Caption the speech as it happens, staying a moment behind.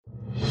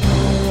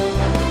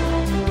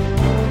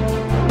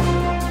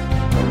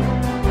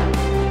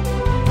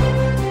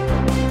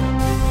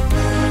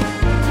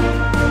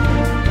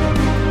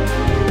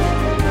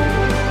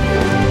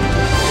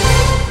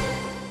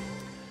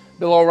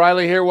Bill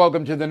O'Reilly here.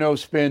 Welcome to the No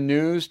Spin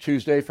News,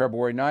 Tuesday,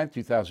 February 9th,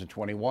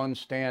 2021.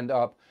 Stand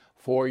up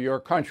for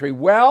your country.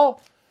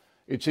 Well,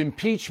 it's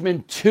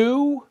impeachment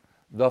 2,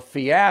 the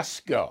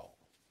fiasco.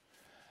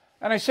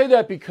 And I say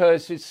that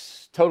because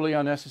it's totally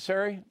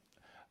unnecessary.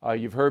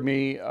 You've heard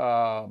me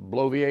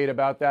bloviate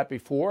about that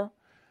before.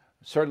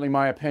 Certainly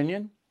my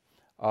opinion.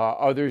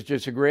 Others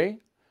disagree.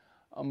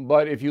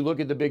 But if you look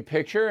at the big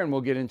picture, and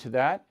we'll get into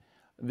that,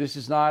 this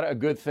is not a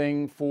good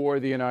thing for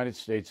the United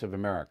States of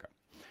America.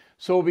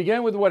 So we'll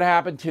begin with what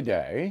happened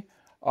today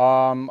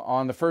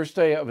on the first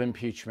day of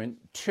impeachment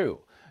 2.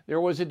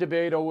 There was a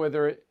debate over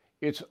whether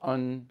it's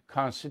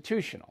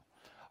unconstitutional.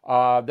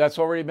 That's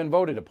already been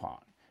voted upon.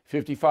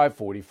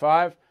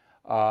 55-45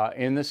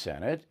 in the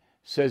Senate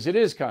says it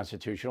is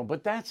constitutional,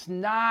 but that's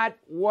not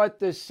what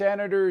the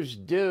senators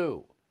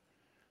do.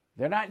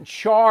 They're not in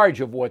charge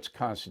of what's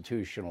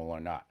constitutional or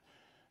not.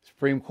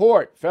 Supreme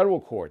Court, federal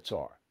courts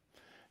are.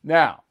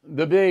 Now,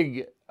 the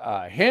big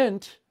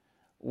hint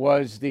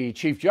was the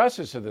Chief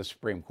Justice of the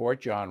Supreme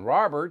Court, John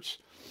Roberts.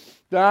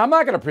 I'm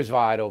not going to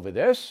preside over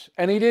this.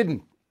 And he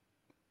didn't.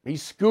 He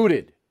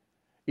scooted,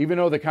 even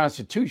though the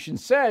Constitution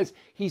says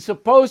he's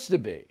supposed to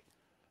be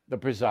the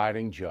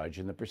presiding judge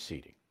in the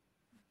proceeding.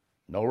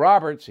 No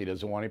Roberts. He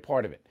doesn't want any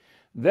part of it.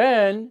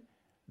 Then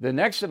the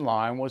next in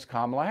line was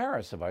Kamala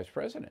Harris, the vice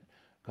president.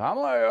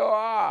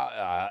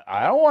 Kamala,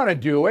 I don't want to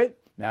do it.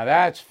 Now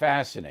that's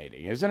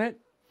fascinating, isn't it?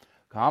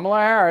 Kamala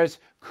Harris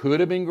could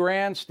have been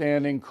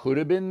grandstanding, could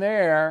have been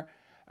there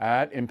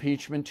at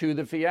impeachment 2,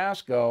 the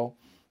fiasco.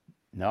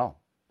 No,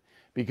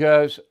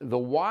 because the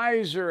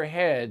wiser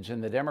heads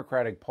in the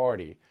Democratic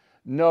Party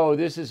know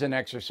this is an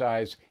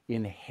exercise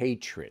in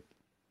hatred.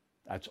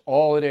 That's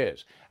all it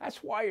is.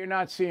 That's why you're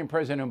not seeing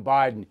President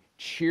Biden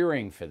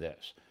cheering for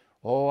this.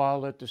 Oh, I'll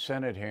let the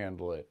Senate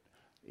handle it.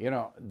 You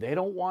know, they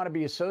don't want to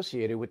be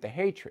associated with the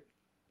hatred.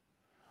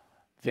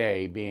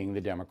 They being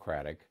the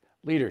Democratic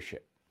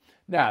leadership.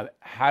 Now,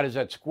 how does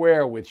that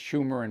square with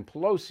Schumer and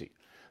Pelosi?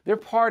 They're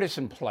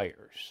partisan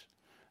players.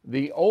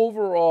 The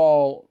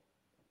overall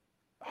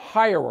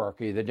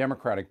hierarchy of the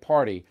Democratic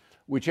Party,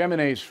 which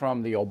emanates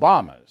from the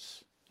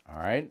Obamas, all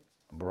right,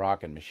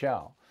 Barack and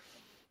Michelle,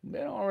 they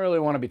don't really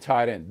want to be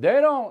tied in.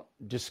 They don't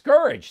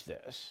discourage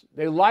this.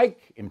 They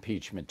like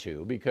impeachment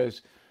 2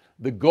 because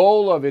the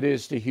goal of it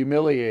is to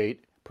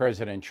humiliate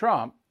President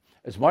Trump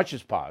as much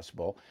as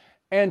possible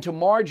and to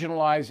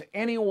marginalize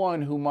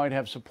anyone who might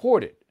have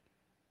supported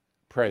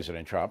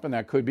President Trump, and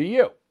that could be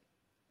you.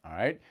 All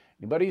right?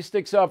 Anybody who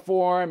sticks up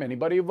for him,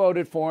 anybody who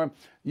voted for him,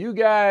 you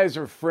guys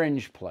are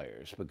fringe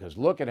players because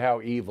look at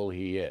how evil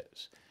he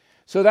is.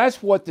 So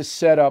that's what the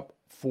setup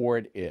for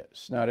it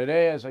is. Now,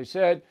 today, as I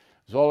said,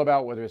 it's all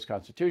about whether it's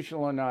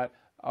constitutional or not.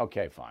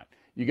 Okay, fine.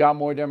 You got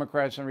more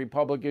Democrats than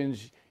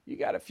Republicans. You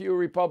got a few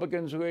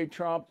Republicans who hate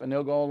Trump, and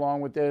they'll go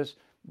along with this,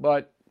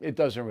 but it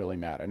doesn't really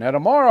matter. Now,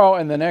 tomorrow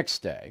and the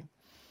next day,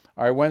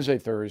 all right, Wednesday,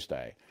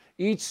 Thursday,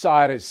 each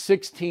side has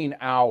 16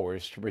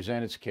 hours to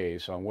present its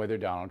case on whether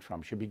Donald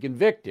Trump should be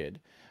convicted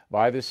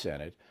by the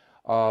Senate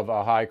of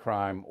a high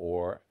crime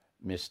or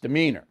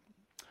misdemeanor.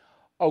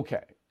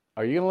 Okay,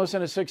 are you going to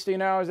listen to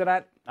 16 hours of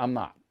that? I'm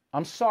not.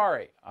 I'm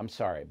sorry,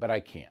 but I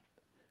can't.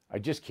 I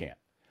just can't.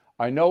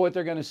 I know what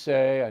they're going to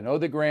say. I know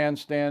the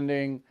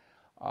grandstanding.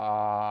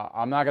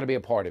 I'm not going to be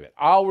a part of it.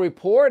 I'll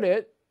report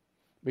it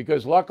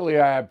because luckily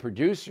I have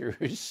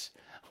producers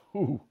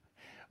who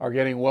are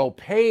getting well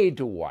paid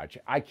to watch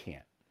it. I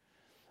can't.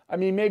 I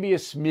mean, maybe a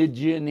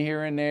smidgen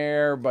here and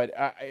there, but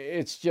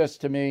it's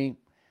just, to me,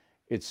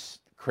 it's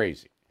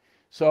crazy.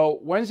 So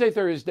Wednesday,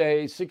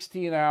 Thursday,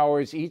 16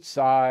 hours each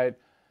side.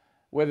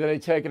 Whether they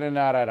take it or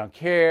not, I don't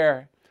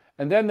care.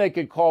 And then they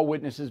could call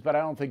witnesses, but I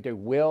don't think they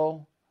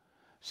will.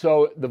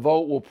 So the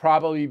vote will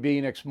probably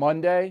be next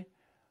Monday,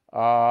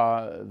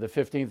 the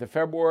 15th of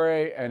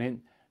February,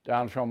 and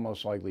Donald Trump will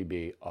most likely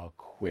be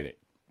acquitted.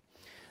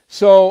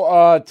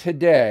 So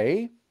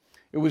today,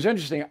 it was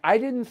interesting. I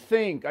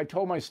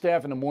told my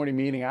staff in the morning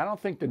meeting, I don't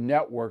think the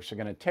networks are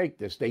going to take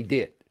this. They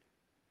did.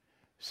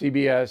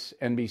 CBS,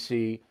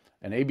 NBC,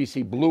 and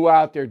ABC blew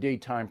out their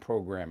daytime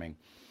programming,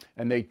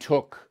 and they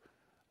took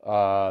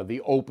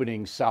the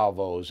opening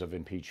salvos of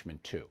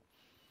impeachment 2.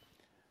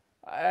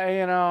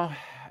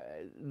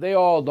 They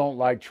all don't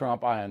like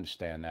Trump. I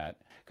understand that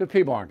because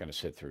people aren't going to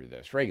sit through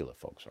this. Regular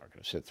folks aren't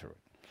going to sit through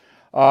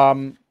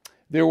it.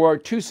 There were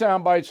 2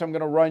 sound bites I'm going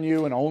to run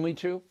you, and only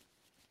 2.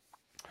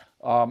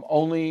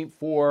 Only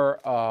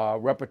for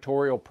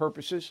repertorial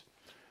purposes.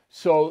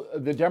 So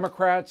the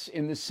Democrats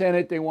in the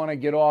Senate, they want to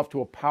get off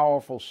to a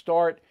powerful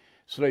start.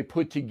 So they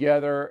put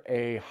together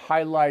a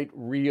highlight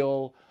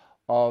reel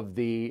of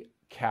the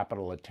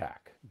Capitol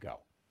attack. Go.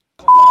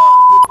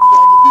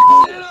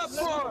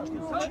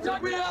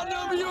 We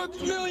outnumber you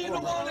 1,000,000 to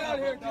 1 out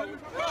here, dude.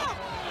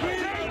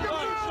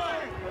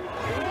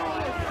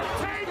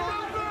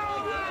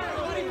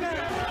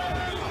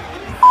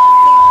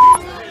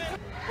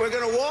 We're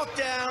going to walk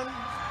down.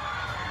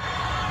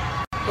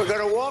 We're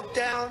going to walk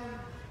down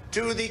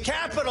to the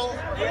Capitol.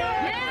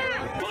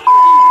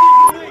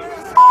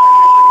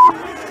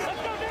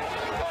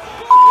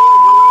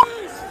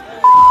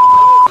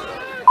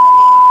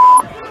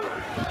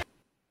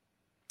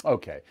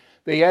 Okay.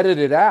 They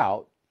edited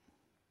out,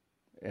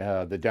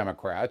 the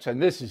Democrats,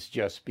 and this is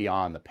just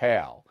beyond the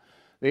pale.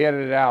 They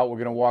edited out, we're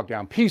going to walk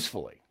down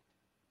peacefully.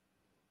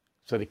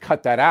 So they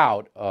cut that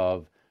out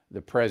of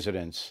the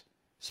president's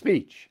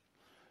speech.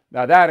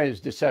 Now, that is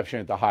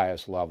deception at the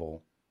highest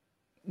level.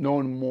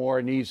 No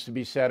more needs to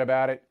be said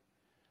about it.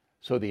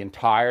 So the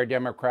entire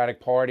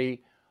Democratic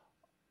Party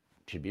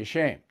should be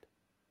ashamed.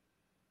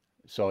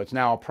 So it's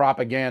now a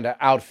propaganda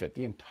outfit,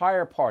 the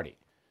entire party.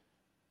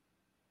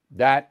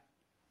 That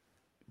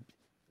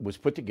was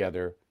put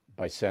together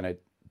by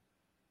Senate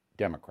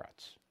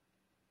Democrats.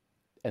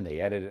 And they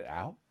edited it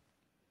out.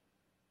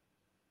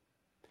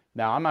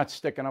 Now, I'm not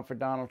sticking up for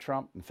Donald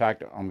Trump. In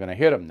fact, I'm going to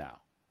hit him now.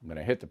 I'm going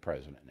to hit the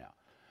president now.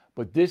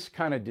 But this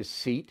kind of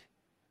deceit,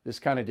 this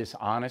kind of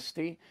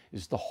dishonesty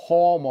is the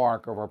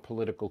hallmark of our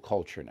political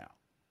culture now.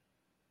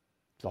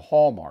 It's the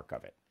hallmark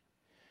of it.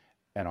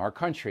 And our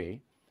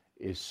country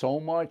is so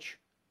much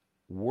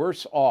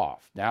worse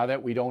off now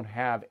that we don't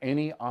have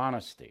any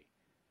honesty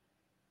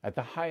at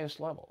the highest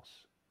levels.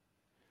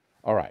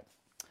 All right.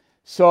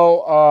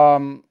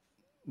 So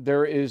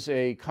there is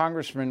a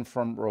congressman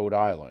from Rhode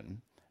Island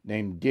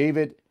named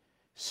David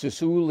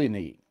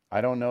Cicilline.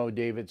 I don't know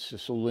David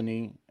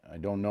Cicilline. I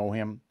don't know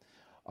him.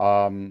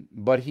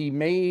 But he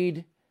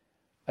made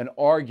an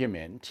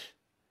argument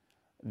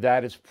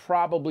that is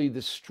probably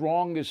the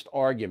strongest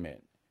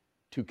argument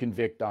to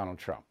convict Donald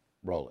Trump.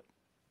 Roll it.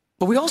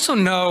 But we also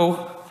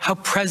know how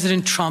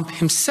President Trump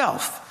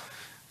himself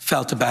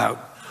felt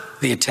about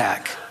the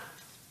attack.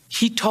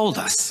 He told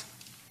us.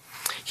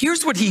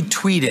 Here's what he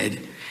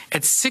tweeted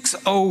at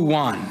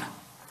 6:01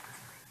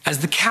 as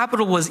the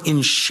Capitol was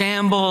in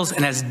shambles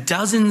and as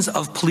dozens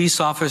of police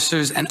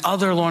officers and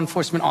other law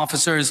enforcement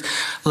officers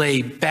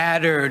lay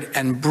battered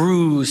and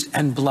bruised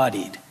and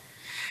bloodied.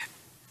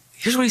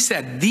 Here's what he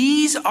said.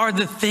 These are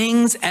the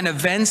things and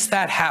events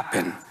that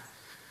happen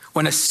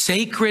when a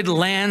sacred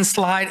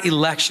landslide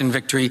election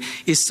victory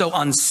is so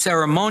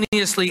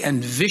unceremoniously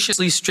and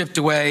viciously stripped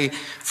away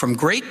from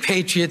great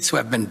patriots who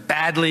have been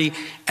badly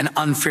and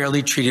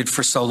unfairly treated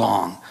for so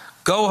long.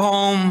 Go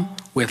home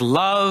with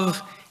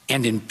love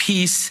and in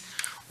peace.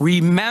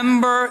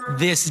 Remember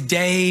this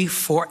day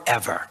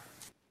forever.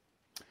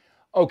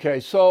 Okay,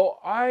 so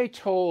I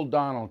told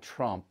Donald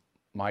Trump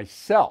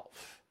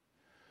myself,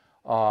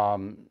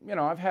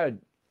 I've had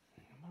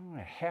a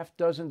half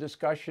dozen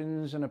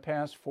discussions in the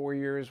past 4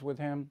 years with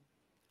him,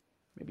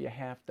 maybe a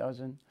half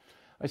dozen.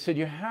 I said,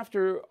 you have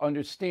to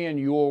understand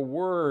your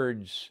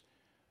words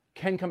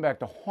can come back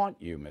to haunt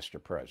you,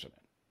 Mr.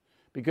 President,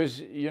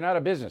 because you're not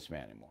a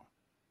businessman anymore.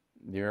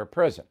 You're a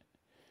president.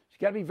 So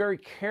you got to be very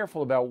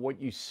careful about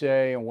what you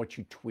say and what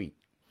you tweet.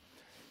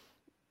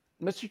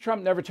 Mr.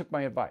 Trump never took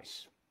my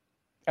advice,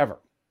 ever.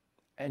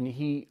 And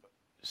he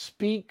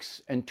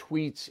speaks and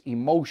tweets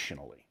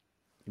emotionally.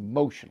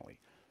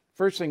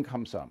 First thing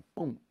comes on,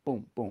 boom,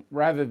 boom, boom,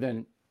 rather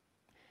than,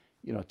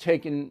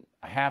 taking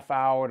a half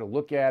hour to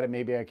look at it.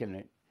 Maybe I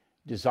can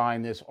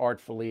design this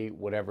artfully,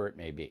 whatever it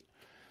may be.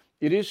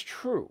 It is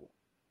true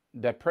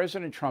that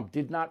President Trump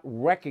did not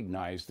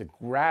recognize the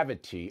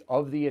gravity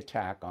of the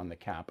attack on the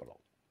Capitol.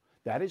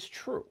 That is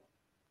true.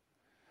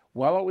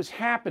 While it was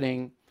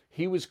happening,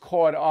 he was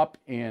caught up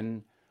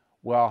in,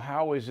 well,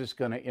 how is this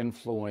going to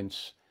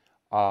influence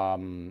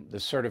the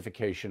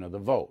certification of the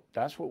vote?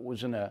 That's what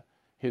was in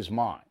his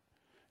mind.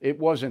 It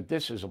wasn't,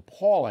 this is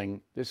appalling,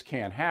 this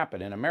can't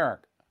happen in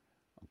America,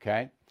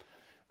 okay?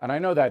 And I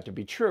know that to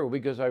be true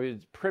because I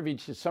was privy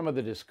to some of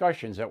the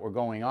discussions that were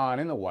going on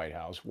in the White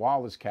House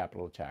while this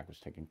Capitol attack was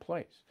taking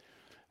place.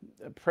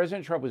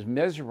 President Trump was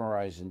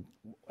mesmerized,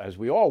 as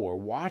we all were,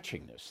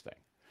 watching this thing.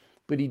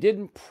 But he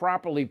didn't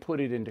properly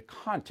put it into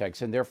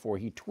context, and therefore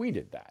he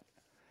tweeted that.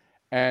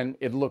 And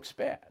it looks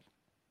bad.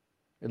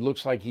 It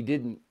looks like he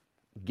didn't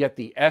get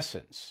the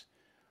essence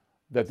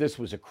that this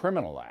was a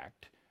criminal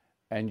act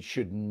and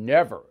should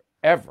never,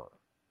 ever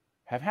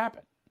have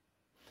happened.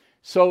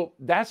 So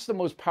that's the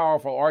most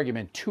powerful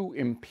argument to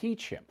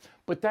impeach him.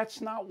 But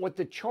that's not what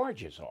the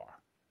charges are.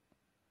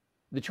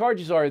 The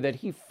charges are that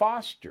he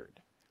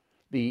fostered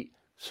the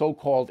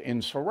so-called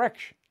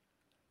insurrection,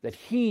 that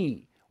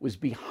he was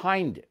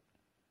behind it.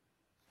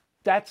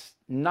 That's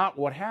not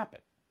what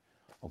happened.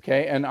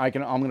 Okay, and I'm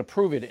going to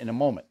prove it in a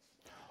moment.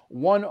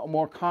 One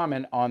more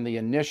comment on the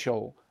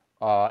initial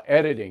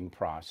editing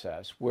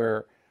process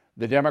where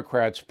the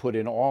Democrats put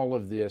in all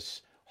of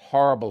this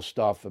horrible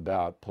stuff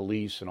about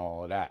police and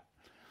all of that.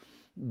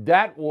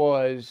 That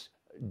was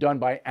done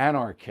by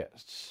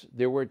anarchists.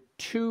 There were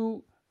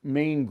two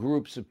main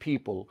groups of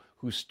people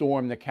who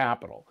stormed the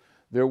Capitol.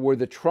 There were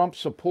the Trump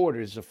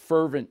supporters, the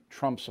fervent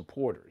Trump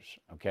supporters,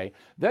 okay?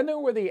 Then there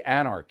were the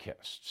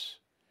anarchists,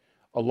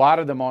 a lot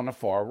of them on the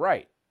far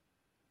right,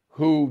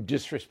 who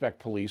disrespect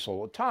police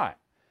all the time,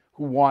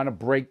 who want to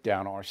break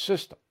down our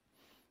system.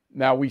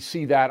 Now, we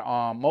see that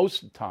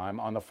most of the time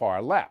on the far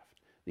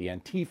left, the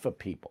Antifa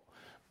people.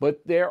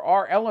 But there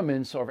are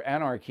elements of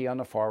anarchy on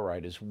the far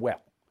right as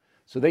well.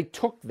 So they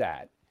took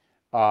that,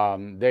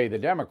 the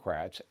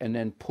Democrats, and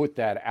then put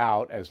that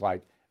out as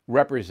like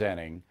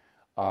representing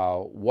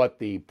what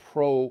the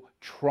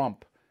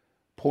pro-Trump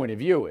point of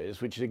view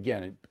is, which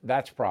again,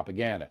 that's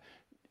propaganda.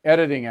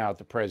 Editing out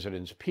the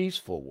president's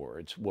peaceful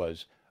words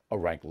was a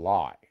rank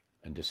lie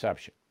and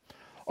deception.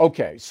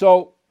 Okay,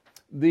 so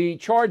the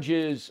charge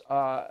is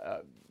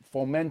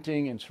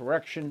fomenting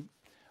insurrection,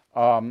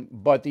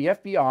 but the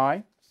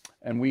FBI,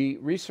 and we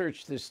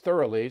researched this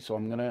thoroughly, so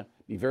I'm going to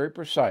be very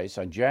precise,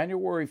 on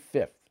January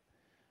 5th,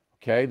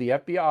 okay, the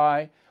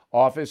FBI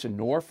office in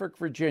Norfolk,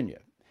 Virginia,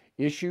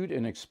 issued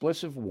an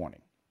explicit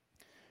warning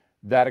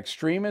that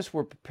extremists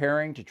were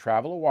preparing to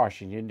travel to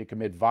Washington to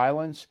commit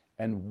violence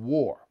and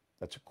war.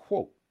 That's a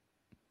quote,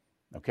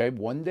 okay,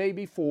 one day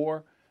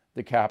before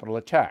the Capitol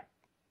attack.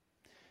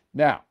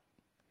 Now,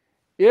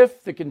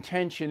 if the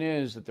contention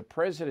is that the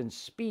president's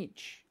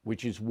speech,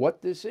 which is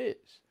what this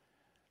is,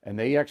 and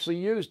they actually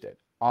used it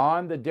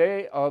on the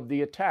day of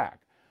the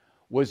attack,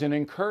 was an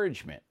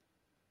encouragement,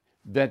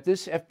 that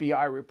this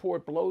FBI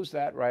report blows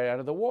that right out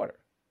of the water.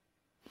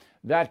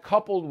 That,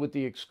 coupled with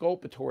the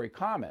exculpatory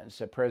comments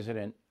that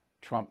President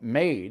Trump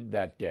made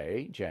that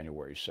day,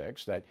 January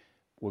 6th, that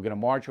we're going to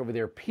march over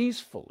there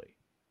peacefully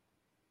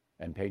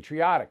and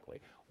patriotically,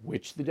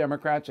 which the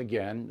Democrats,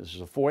 again, this is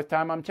the fourth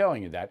time I'm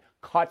telling you that,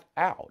 cut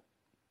out,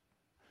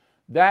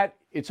 that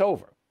it's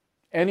over.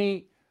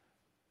 Any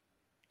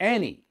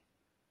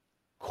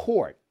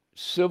court,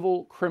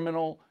 civil,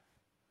 criminal,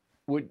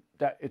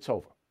 it's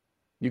over.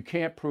 You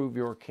can't prove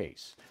your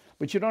case.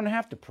 But you don't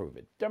have to prove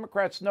it.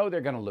 Democrats know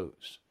they're going to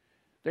lose.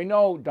 They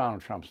know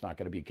Donald Trump's not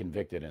going to be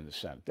convicted in the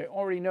Senate. They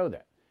already know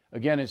that.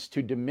 Again, it's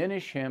to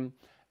diminish him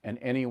and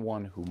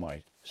anyone who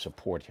might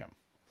support him.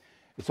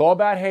 It's all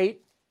about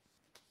hate.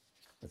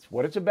 That's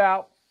what it's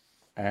about.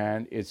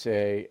 And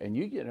and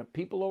you get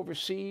people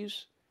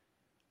overseas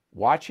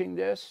watching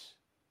this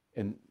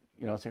and,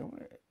 saying,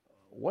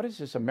 what is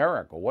this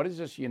America? What is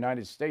this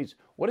United States?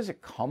 What does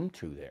it come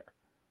to there?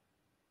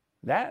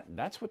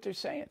 That's what they're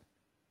saying.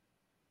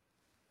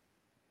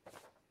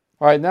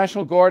 All right,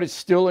 National Guard is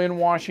still in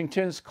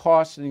Washington. It's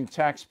costing the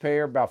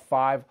taxpayer about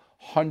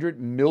 $500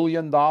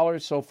 million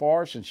so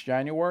far since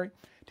January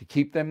to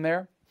keep them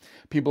there.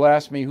 People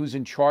ask me who's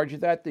in charge of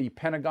that. The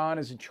Pentagon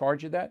is in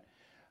charge of that.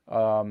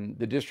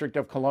 The District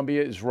of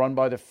Columbia is run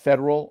by the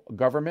federal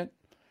government.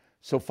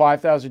 So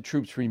 5,000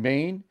 troops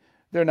remain.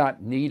 They're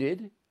not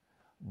needed,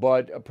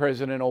 but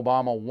President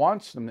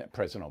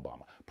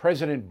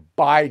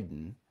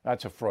Biden,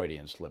 that's a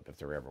Freudian slip if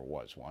there ever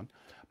was one.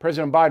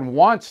 President Biden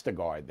wants the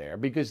Guard there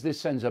because this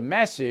sends a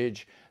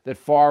message that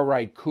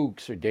far-right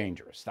kooks are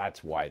dangerous.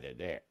 That's why they're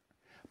there.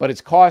 But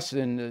it's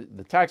costing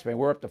the taxpayer,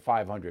 we're up to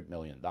 $500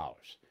 million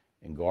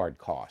in Guard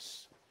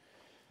costs.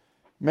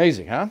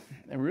 Amazing, huh?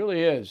 It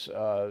really is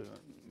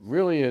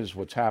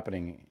what's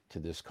happening to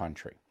this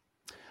country.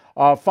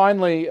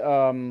 Finally,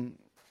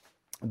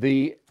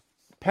 the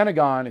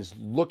Pentagon is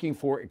looking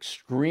for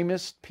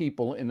extremist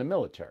people in the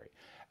military,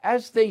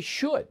 as they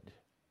should.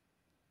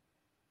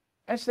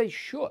 As they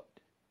should.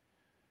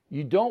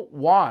 You don't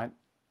want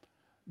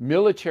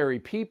military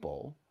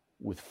people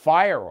with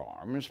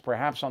firearms,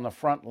 perhaps on the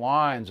front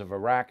lines of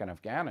Iraq and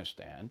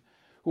Afghanistan,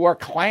 who are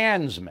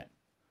Klansmen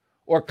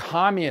or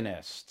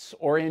communists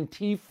or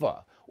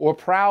Antifa or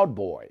Proud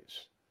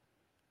Boys.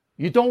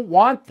 You don't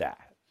want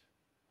that.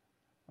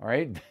 All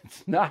right?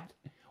 That's not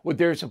what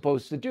they're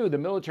supposed to do. The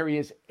military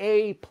is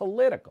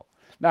apolitical.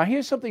 Now,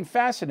 here's something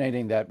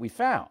fascinating that we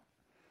found.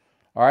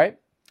 All right?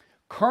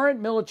 Current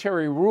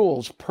military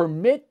rules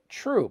permit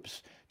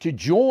troops to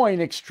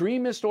join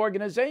extremist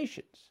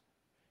organizations.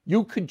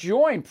 You could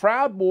join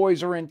Proud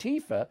Boys or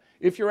Antifa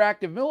if you're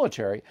active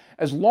military,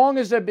 as long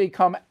as they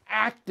become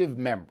active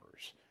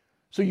members.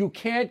 So you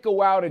can't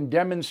go out and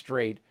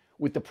demonstrate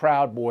with the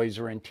Proud Boys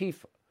or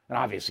Antifa. And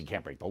obviously you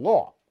can't break the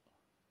law.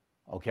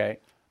 Okay?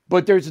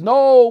 But there's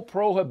no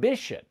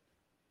prohibition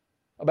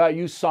about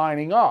you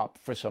signing up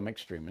for some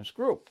extremist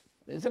group.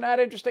 Isn't that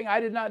interesting? I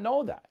did not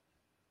know that.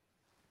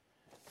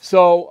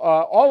 So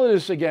all of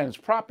this, again, is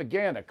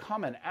propaganda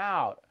coming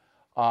out.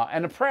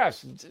 And the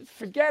press,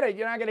 forget it.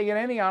 You're not going to get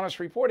any honest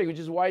reporting, which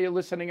is why you're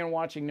listening and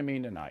watching to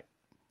me tonight.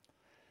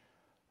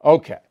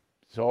 Okay.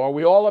 So are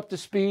we all up to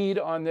speed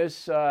on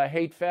this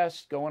hate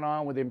fest going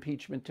on with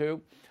impeachment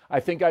too? I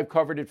think I've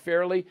covered it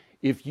fairly.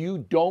 If you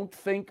don't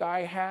think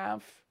I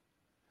have,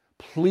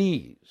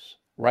 please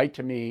write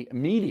to me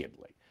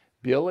immediately.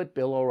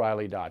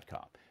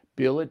 Bill@BillO'Reilly.com.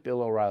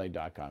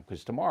 Bill@BillO'Reilly.com.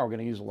 Because tomorrow we're going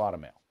to use a lot of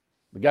mail.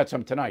 We got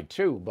some tonight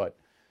too, but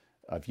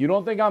if you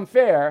don't think I'm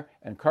fair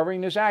and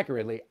covering this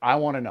accurately, I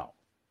want to know.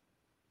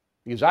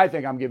 Because I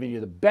think I'm giving you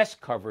the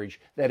best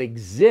coverage that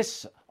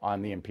exists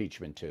on the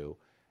impeachment too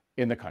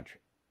in the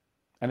country.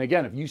 And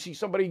again, if you see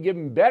somebody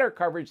giving better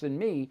coverage than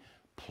me,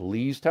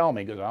 please tell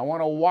me, because I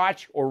want to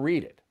watch or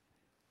read it.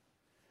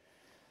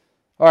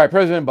 All right,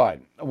 President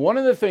Biden. One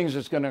of the things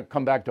that's going to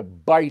come back to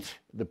bite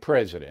the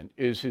president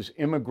is his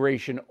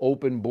immigration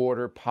open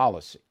border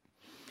policy.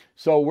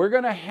 So we're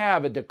going to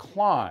have a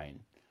decline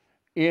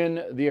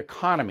in the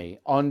economy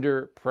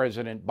under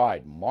President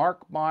Biden.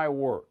 Mark my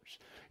words.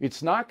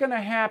 It's not going to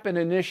happen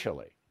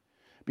initially,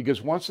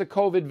 because once the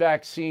COVID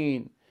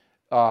vaccine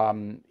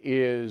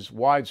is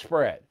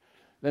widespread,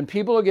 then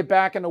people will get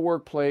back in the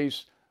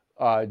workplace.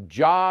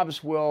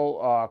 Jobs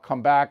will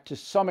come back to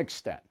some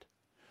extent,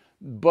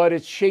 but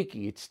it's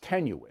shaky, it's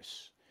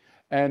tenuous.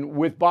 And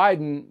with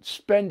Biden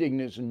spending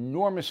this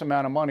enormous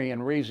amount of money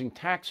and raising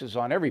taxes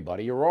on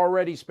everybody, you're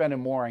already spending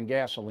more on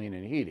gasoline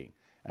and heating,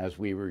 as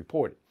we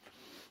reported.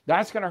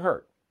 That's going to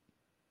hurt.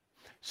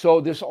 So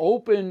this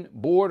open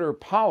border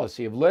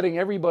policy of letting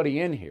everybody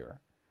in here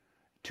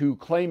to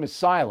claim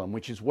asylum,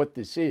 which is what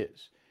this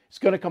is, it's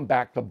going to come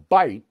back to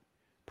bite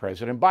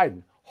President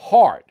Biden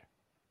hard.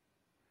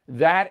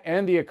 That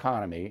and the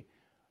economy,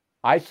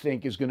 I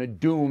think, is going to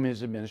doom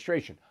his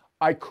administration.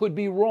 I could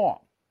be wrong,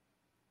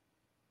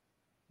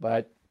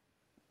 but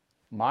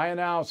my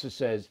analysis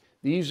says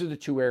these are the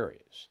two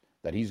areas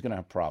that he's going to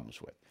have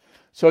problems with.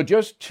 So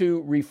just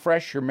to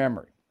refresh your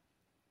memory,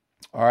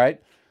 all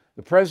right,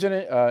 the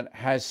president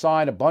has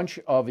signed a bunch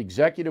of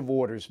executive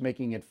orders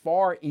making it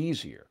far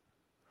easier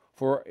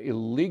for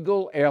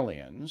illegal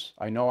aliens,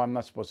 I know I'm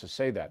not supposed to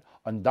say that,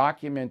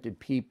 undocumented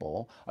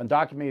people,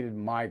 undocumented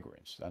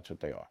migrants, that's what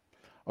they are,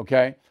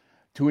 okay,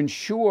 to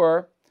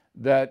ensure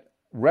that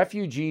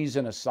refugees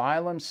and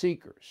asylum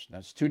seekers,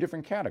 that's two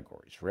different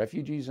categories,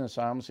 refugees and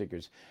asylum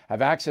seekers,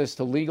 have access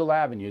to legal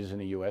avenues in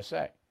the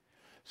USA.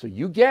 So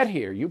you get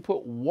here, you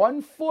put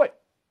 1 foot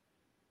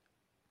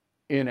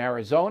in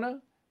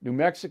Arizona, New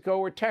Mexico,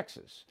 or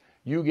Texas,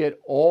 you get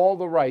all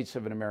the rights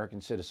of an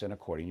American citizen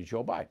according to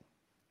Joe Biden.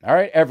 All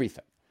right,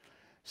 everything.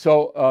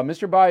 So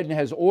Mr. Biden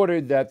has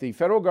ordered that the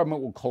federal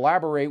government will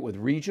collaborate with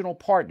regional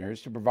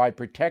partners to provide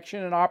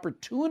protection and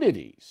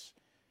opportunities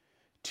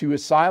to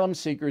asylum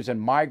seekers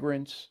and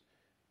migrants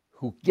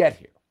who get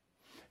here.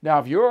 Now,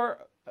 if you're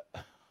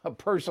a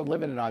person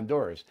living in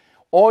Honduras,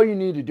 all you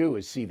need to do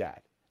is see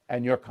that,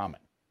 and you're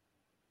coming.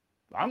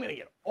 I'm going to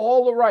get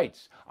all the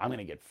rights. I'm going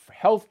to get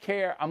health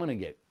care. I'm going to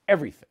get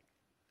everything.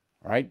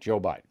 All right, Joe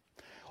Biden.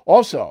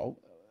 Also,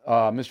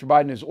 Mr.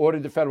 Biden has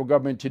ordered the federal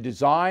government to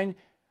design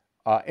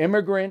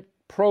immigrant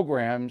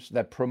programs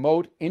that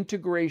promote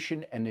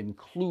integration and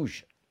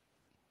inclusion.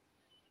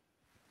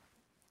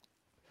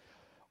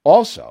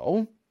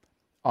 Also,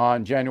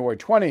 on January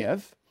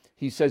 20th,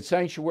 he said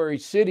sanctuary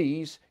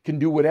cities can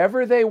do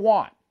whatever they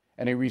want,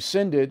 and he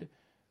rescinded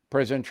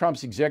President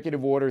Trump's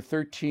executive order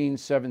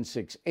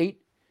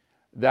 13768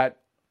 that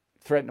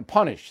threatened to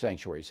punish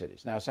sanctuary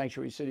cities. Now,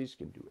 sanctuary cities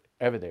can do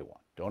whatever they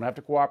want. Don't have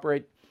to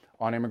cooperate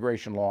on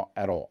immigration law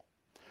at all.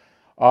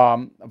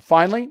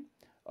 Finally,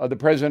 the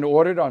president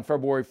ordered on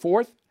February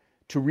 4th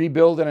to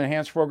rebuild and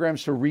enhance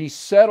programs to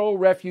resettle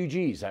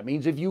refugees. That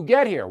means if you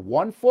get here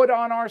 1 foot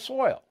on our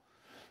soil,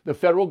 the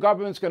federal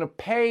government's going to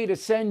pay to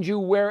send you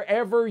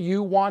wherever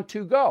you want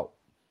to go.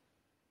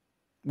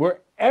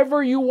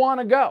 Wherever you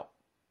want to go,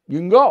 you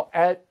can go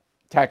at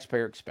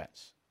taxpayer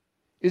expense.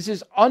 This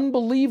is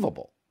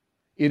unbelievable.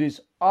 It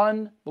is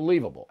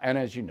unbelievable. And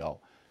as you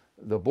know,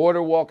 the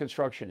border wall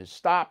construction is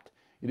stopped.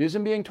 It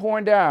isn't being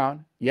torn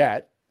down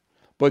yet,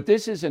 but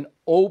this is an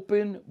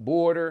open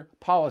border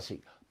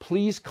policy.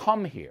 Please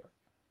come here.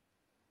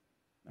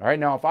 All right,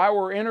 now if I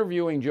were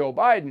interviewing Joe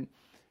Biden,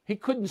 he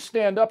couldn't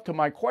stand up to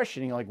my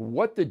questioning, like,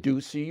 what the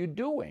deuce are you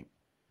doing?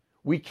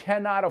 We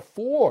cannot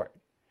afford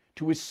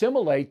to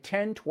assimilate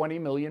 10, 20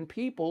 million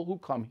people who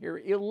come here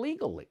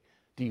illegally.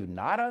 Do you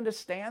not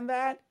understand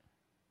that,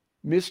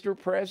 Mr.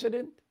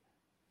 President?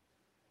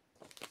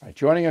 All right,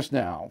 joining us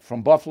now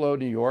from Buffalo,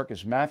 New York,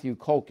 is Matthew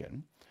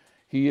Kolken.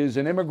 He is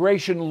an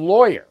immigration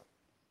lawyer,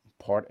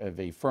 part of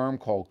a firm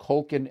called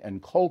Kolken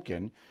and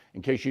Kolken.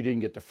 In case you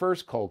didn't get the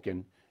first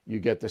Kolken, you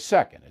get the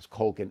second. It's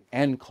Kolken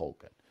and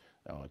Kolken.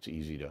 Now, it's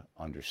easy to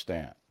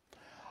understand.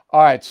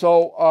 All right,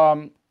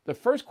 so the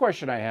first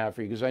question I have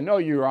for you, because I know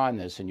you're on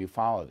this and you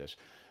follow this.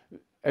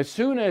 As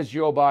soon as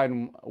Joe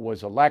Biden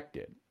was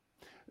elected,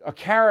 a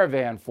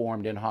caravan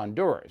formed in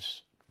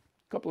Honduras,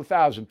 a couple of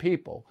thousand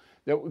people,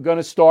 that were going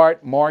to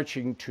start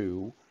marching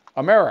to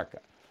America.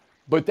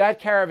 But that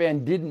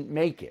caravan didn't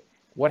make it.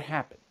 What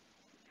happened?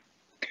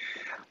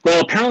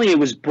 Well, apparently it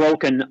was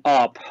broken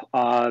up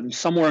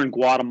somewhere in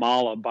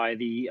Guatemala by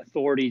the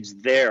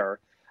authorities there,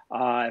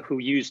 who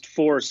used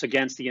force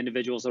against the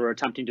individuals that were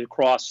attempting to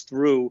cross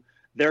through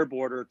their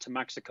border to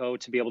Mexico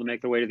to be able to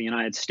make their way to the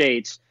United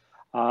States.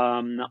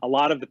 A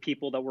lot of the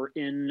people that were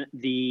in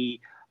the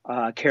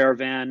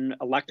caravan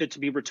elected to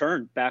be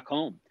returned back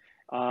home.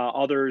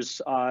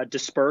 Others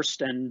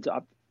dispersed and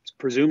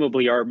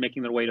presumably are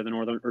making their way to the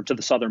northern or to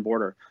the southern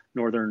border,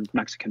 northern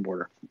Mexican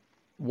border.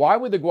 Why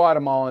would the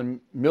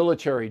Guatemalan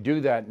military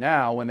do that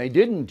now when they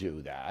didn't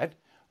do that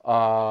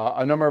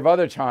a number of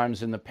other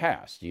times in the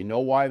past? Do you know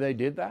why they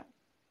did that?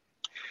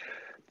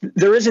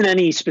 There isn't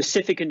any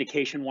specific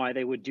indication why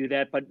they would do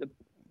that, but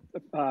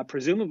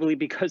presumably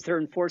because they're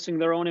enforcing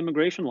their own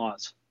immigration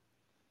laws.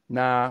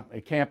 Nah,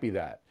 it can't be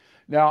that.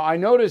 Now, I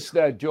noticed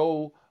that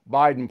Joe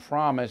Biden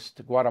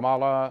promised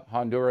Guatemala,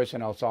 Honduras,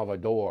 and El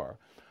Salvador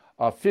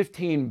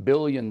 $15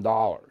 billion,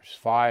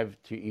 5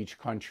 to each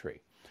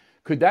country.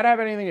 Could that have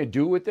anything to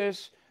do with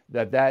this?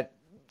 That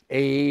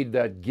aid,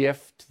 that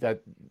gift that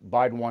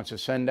Biden wants to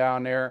send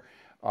down there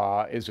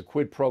is a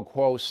quid pro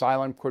quo,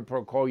 silent quid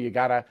pro quo. You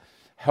got to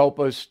help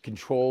us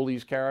control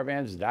these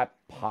caravans. Is that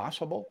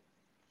possible?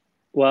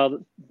 Well,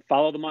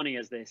 follow the money,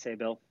 as they say,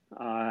 Bill.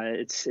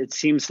 It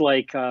seems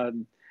like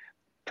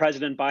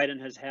President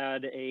Biden has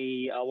had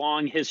a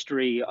long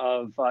history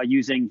of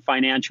using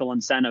financial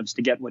incentives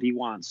to get what he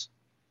wants.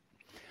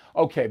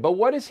 Okay, but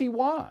what does he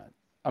want?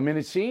 I mean,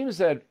 it seems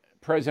that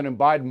President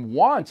Biden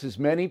wants as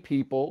many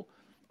people,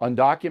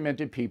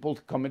 undocumented people,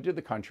 to come into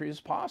the country as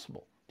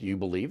possible. Do you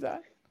believe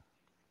that?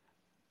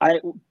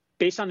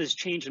 Based on this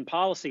change in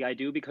policy, I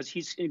do, because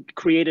he's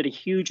created a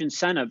huge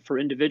incentive for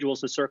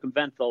individuals to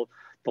circumvent the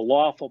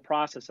lawful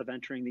process of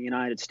entering the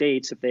United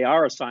States if they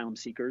are asylum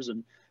seekers.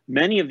 And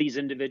many of these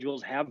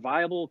individuals have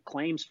viable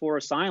claims for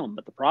asylum.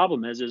 But the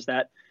problem is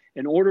that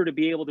in order to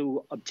be able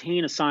to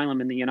obtain asylum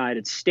in the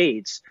United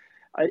States,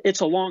 it's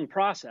a long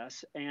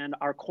process, and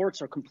our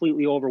courts are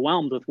completely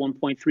overwhelmed with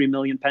 1.3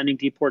 million pending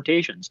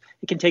deportations.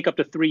 It can take up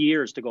to 3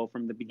 years to go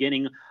from the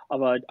beginning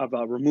of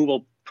a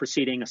removal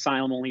proceeding,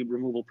 asylum-only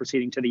removal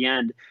proceeding, to the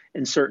end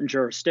in certain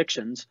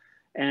jurisdictions.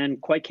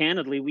 And quite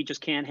candidly, we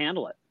just can't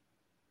handle it.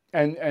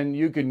 And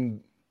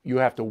you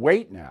have to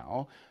wait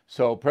now.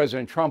 So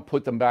President Trump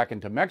put them back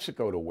into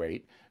Mexico to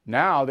wait.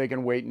 Now they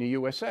can wait in the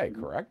USA,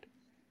 correct?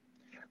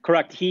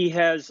 Correct. He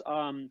has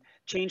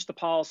changed the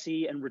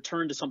policy and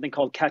returned to something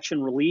called catch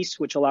and release,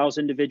 which allows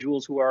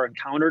individuals who are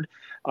encountered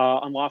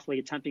unlawfully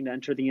attempting to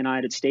enter the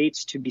United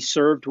States to be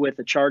served with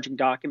a charging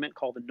document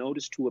called a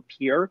notice to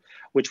appear,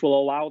 which will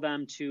allow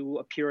them to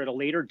appear at a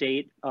later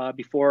date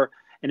before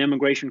an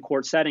immigration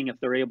court setting if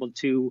they're able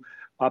to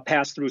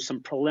pass through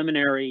some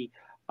preliminary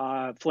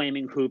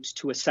flaming hoops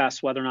to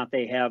assess whether or not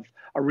they have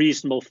a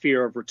reasonable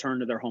fear of return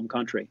to their home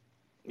country.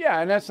 Yeah,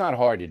 and that's not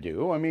hard to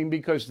do. I mean,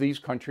 because these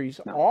countries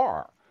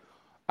are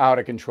out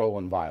of control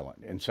and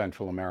violent in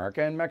Central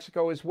America and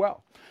Mexico as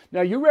well. Now,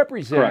 you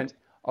represent Correct.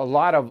 a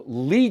lot of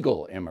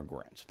legal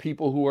immigrants,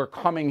 people who are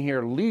coming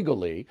here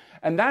legally,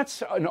 and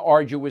that's an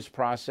arduous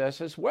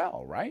process as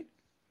well, right?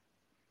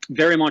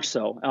 Very much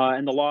so.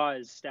 And the law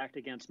is stacked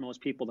against most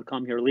people to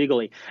come here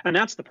legally. And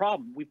that's the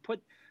problem.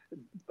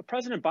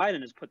 President Biden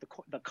has put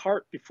the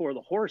cart before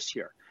the horse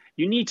here.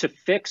 You need to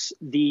fix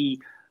the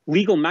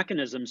legal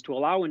mechanisms to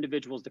allow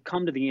individuals to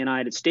come to the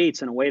United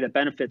States in a way that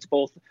benefits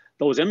both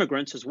those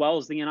immigrants as well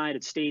as the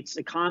United States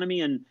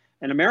economy and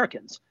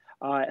Americans.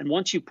 And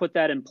once you put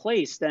that in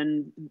place,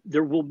 then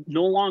there will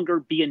no longer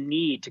be a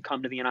need to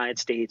come to the United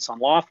States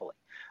unlawfully.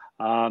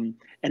 And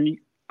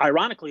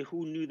ironically,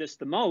 who knew this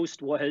the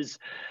most was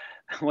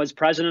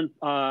President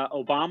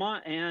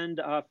Obama and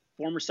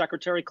former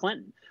Secretary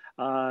Clinton.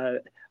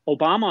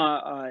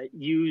 Obama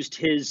used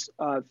his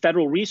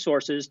federal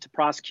resources to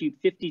prosecute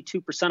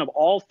 52% of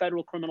all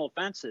federal criminal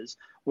offenses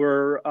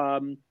were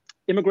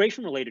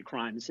immigration-related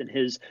crimes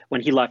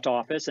when he left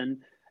office. And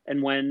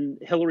when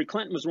Hillary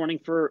Clinton was running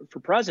for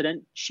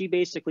president, she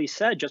basically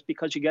said, just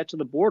because you get to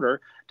the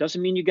border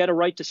doesn't mean you get a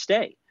right to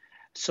stay.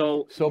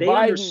 So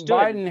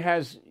Biden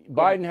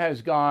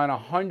has gone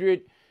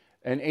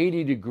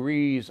 180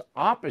 degrees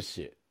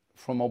opposite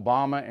from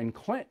Obama and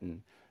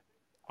Clinton.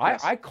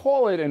 Yes. I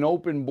call it an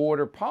open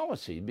border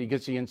policy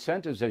because the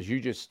incentives, as you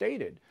just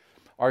stated,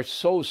 are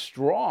so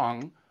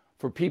strong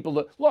for people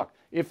to look.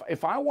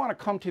 If I want to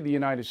come to the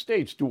United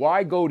States, do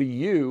I go to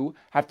you,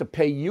 have to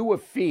pay you a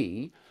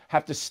fee,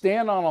 have to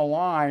stand on a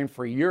line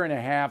for a year and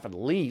a half at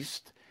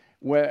least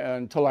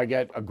until I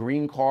get a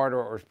green card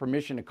or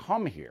permission to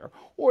come here?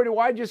 Or do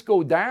I just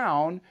go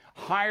down,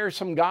 hire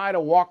some guy to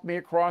walk me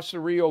across the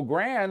Rio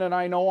Grande, and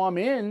I know I'm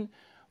in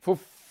for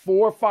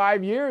 4 or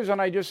 5 years,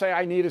 and I just say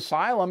I need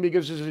asylum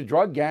because there's a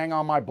drug gang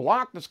on my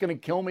block that's going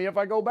to kill me if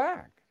I go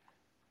back?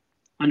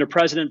 Under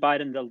President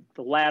Biden,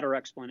 the latter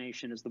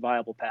explanation is the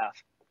viable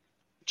path.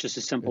 Just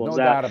as simple as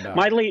that. No doubt about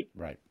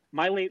it.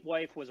 My late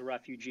wife was a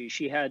refugee.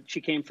 She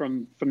came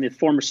from the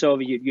former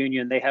Soviet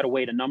Union. They had to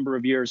wait a number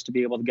of years to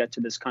be able to get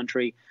to this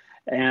country,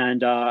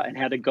 and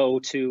had to go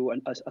to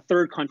a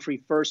third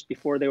country first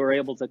before they were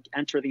able to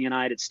enter the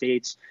United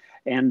States.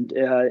 And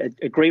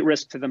a great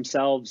risk to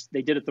themselves.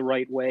 They did it the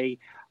right way,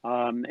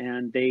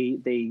 and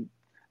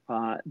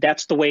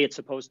that's the way it's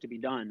supposed to be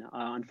done.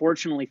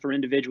 Unfortunately, for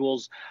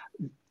individuals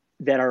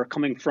that are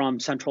coming from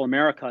Central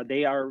America,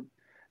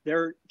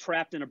 they're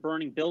trapped in a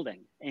burning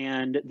building,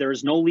 and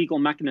there's no legal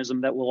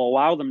mechanism that will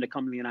allow them to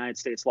come to the United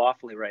States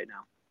lawfully right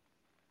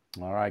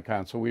now. All right,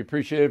 Counsel, we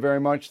appreciate it very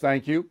much.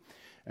 Thank you.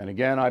 And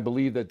again, I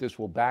believe that this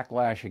will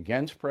backlash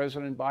against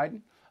President Biden.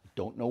 I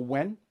don't know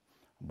when,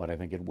 but I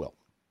think it will.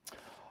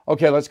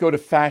 Okay, let's go to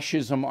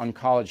fascism on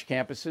college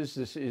campuses.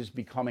 This is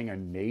becoming a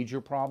major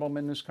problem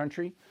in this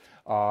country.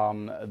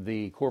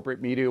 The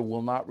corporate media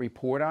will not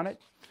report on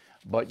it,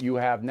 but you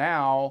have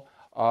now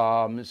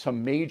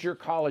some major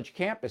college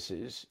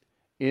campuses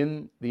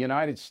in the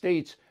United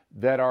States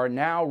that are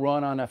now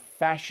run on a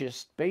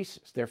fascist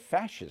basis. They're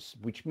fascist,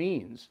 which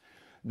means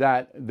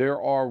that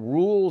there are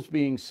rules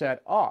being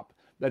set up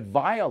that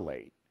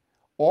violate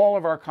all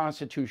of our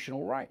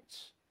constitutional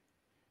rights.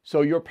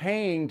 So you're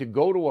paying to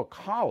go to a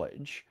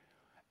college,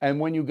 and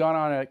when you got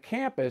on a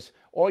campus,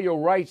 all your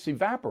rights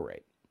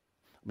evaporate.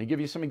 Let me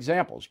give you some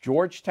examples.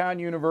 Georgetown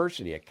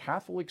University, a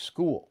Catholic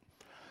school,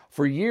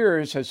 for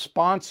years has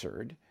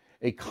sponsored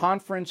a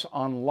conference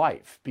on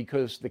life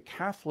because the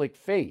Catholic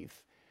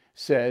faith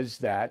says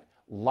that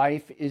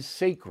life is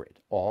sacred,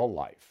 all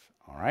life,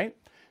 all right?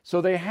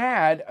 So they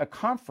had a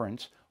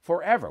conference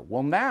forever.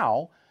 Well,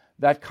 now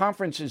that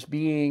conference is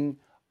being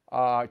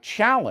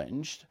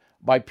challenged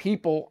by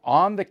people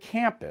on the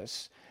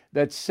campus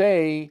that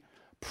say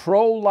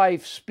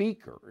pro-life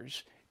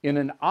speakers in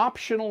an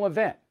optional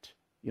event.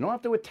 You don't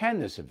have to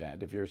attend this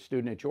event if you're a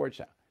student at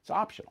Georgetown. It's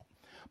optional.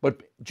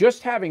 But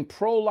just having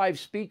pro-life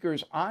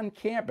speakers on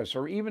campus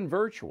or even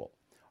virtual,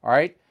 all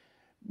right,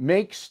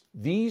 makes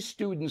these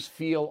students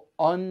feel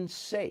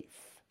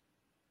unsafe.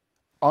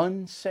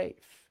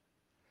 Unsafe.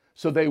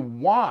 So they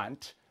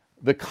want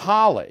the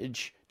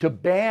college to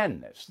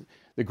ban this.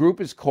 The group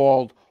is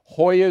called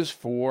Hoyas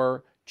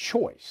for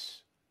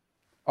Choice.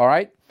 All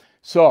right?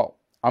 So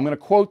I'm going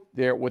to quote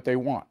there what they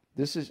want.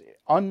 This is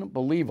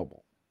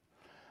unbelievable.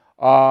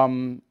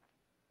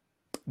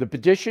 The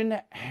petition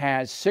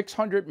has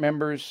 600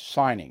 members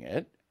signing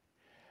it,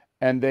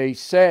 and they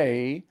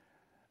say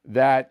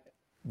that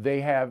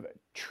they have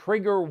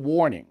trigger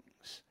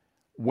warnings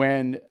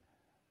when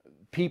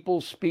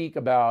people speak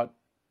about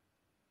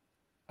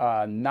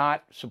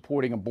not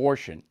supporting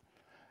abortion,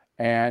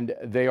 and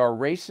they are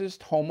racist,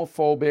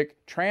 homophobic,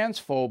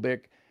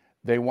 transphobic.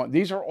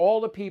 These are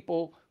all the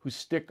people who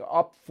stick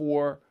up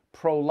for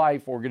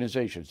pro-life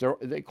organizations.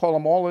 They call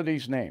them all of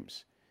these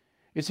names.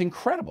 It's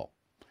incredible.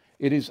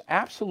 It is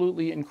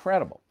absolutely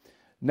incredible.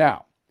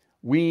 Now,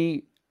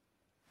 we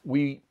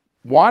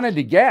wanted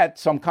to get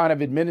some kind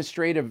of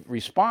administrative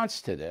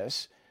response to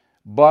this,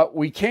 but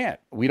we can't.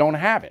 We don't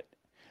have it.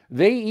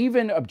 They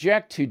even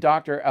object to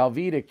Dr.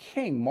 Alveda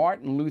King,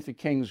 Martin Luther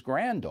King's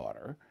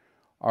granddaughter,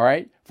 all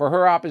right, for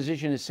her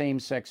opposition to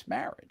same-sex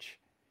marriage.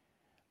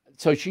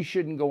 So she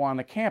shouldn't go on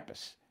the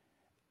campus.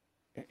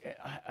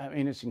 I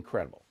mean, it's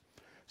incredible.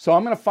 So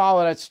I'm going to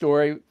follow that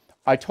story.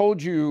 I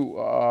told you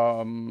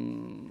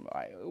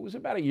it was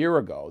about a year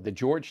ago that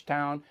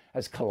Georgetown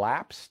has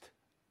collapsed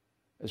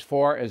as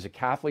far as a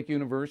Catholic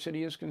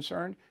university is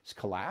concerned. It's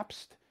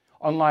collapsed.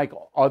 Unlike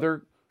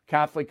other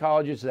Catholic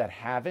colleges that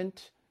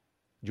haven't,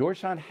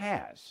 Georgetown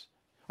has.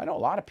 I know a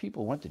lot of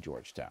people went to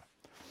Georgetown.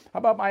 How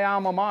about my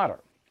alma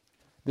mater?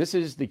 This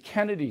is the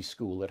Kennedy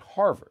School at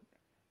Harvard,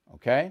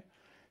 okay?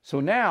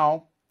 So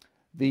now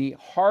the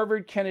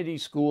Harvard Kennedy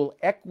School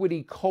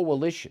Equity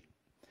Coalition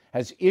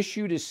has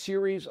issued a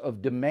series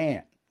of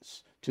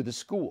demands to the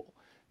school.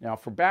 Now,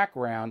 for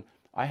background,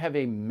 I have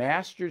a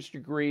master's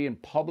degree in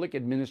public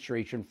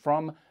administration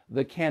from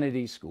the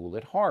Kennedy School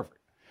at Harvard.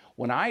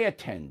 When I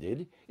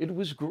attended, it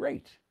was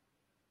great.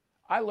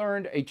 I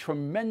learned a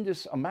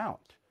tremendous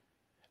amount,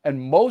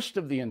 and most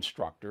of the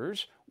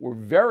instructors were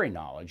very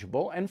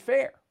knowledgeable and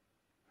fair.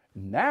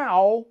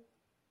 Now,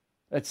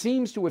 that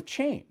seems to have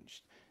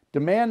changed.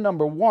 Demand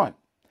number one,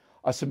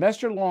 a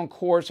semester-long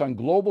course on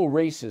global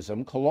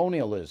racism,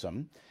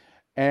 colonialism,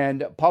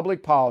 and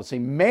public policy,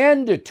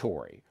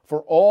 mandatory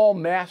for all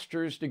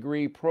master's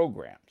degree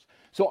programs.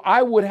 So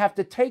I would have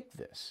to take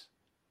this,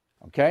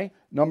 okay?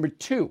 Number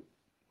two,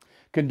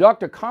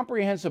 conduct a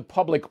comprehensive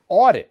public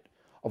audit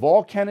of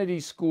all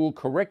Kennedy School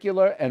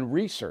curricula and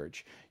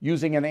research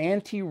using an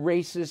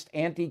anti-racist,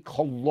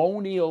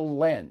 anti-colonial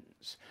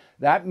lens.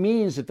 That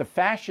means that the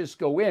fascists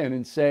go in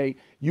and say,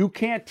 you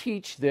can't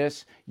teach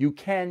this, you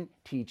can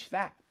teach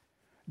that.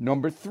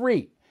 Number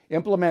three,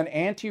 implement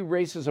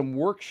anti-racism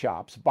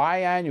workshops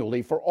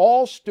biannually for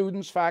all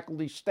students,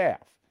 faculty,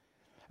 staff.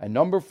 And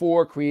number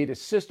four, create a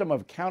system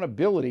of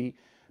accountability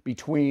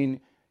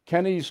between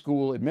Kennedy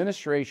School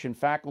administration,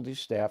 faculty,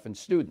 staff, and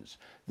students.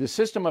 The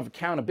system of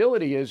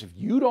accountability is if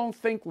you don't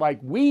think like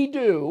we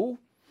do,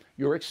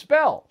 you're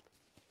expelled.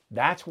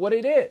 That's what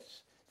it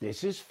is.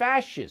 This is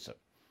fascism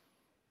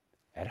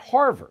at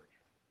Harvard.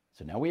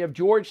 So now we have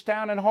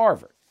Georgetown and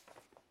Harvard.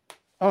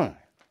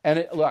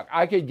 And look,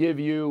 I could give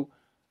you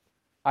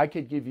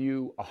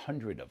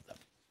 100 of them.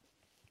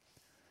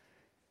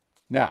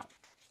 Now,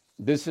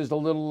 this is a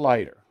little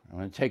lighter. I'm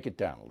going to take it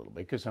down a little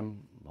bit because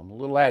I'm a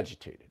little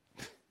agitated.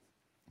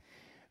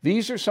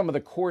 These are some of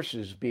the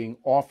courses being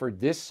offered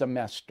this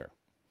semester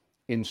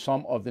in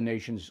some of the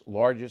nation's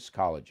largest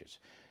colleges.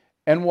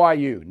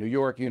 NYU, New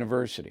York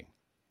University.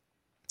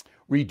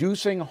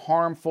 Reducing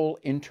harmful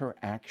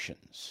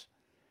interactions.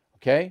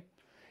 Okay?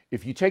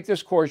 If you take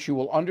this course, you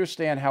will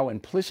understand how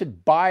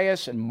implicit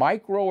bias and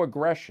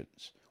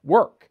microaggressions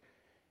work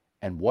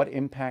and what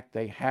impact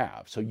they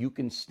have, so you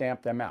can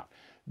stamp them out.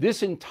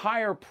 This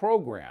entire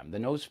program, the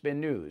No Spin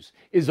News,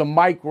 is a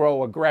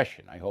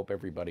microaggression. I hope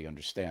everybody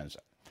understands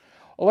that.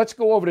 Well, let's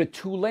go over to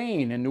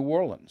Tulane in New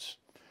Orleans.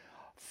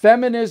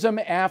 Feminism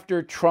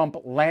After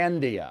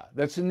Trumplandia.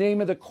 That's the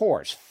name of the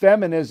course,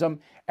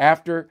 Feminism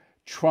After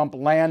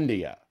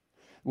Trumplandia.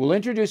 We'll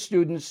introduce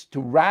students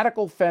to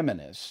radical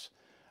feminists,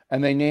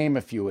 and they name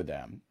a few of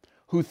them,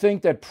 who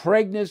think that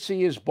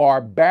pregnancy is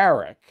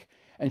barbaric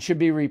and should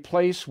be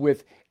replaced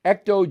with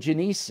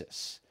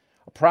ectogenesis,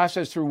 a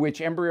process through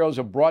which embryos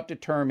are brought to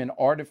term in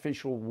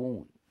artificial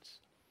wombs.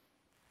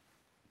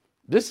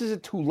 This is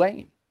at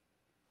Tulane.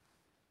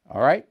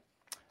 All right.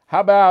 How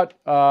about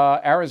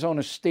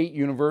Arizona State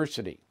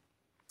University?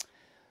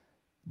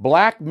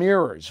 Black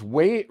Mirrors,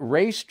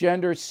 Race,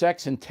 Gender,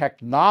 Sex, and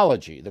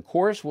Technology. The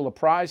course will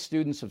apprise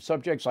students of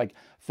subjects like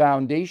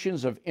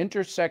foundations of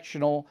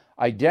intersectional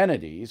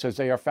identities as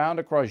they are found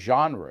across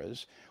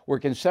genres, where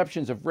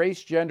conceptions of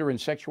race, gender, and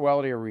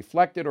sexuality are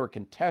reflected or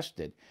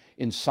contested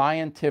in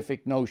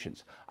scientific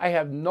notions. I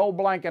have no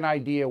blanket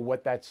idea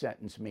what that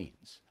sentence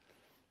means.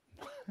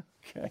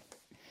 Okay.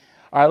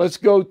 All right, let's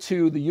go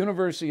to the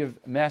University of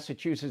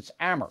Massachusetts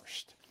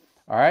Amherst.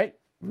 All right,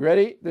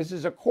 ready? This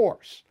is a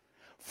course.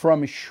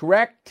 From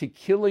Shrek to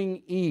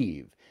Killing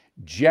Eve,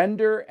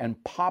 Gender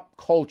and Pop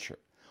Culture.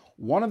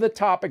 One of the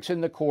topics in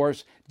the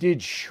course, did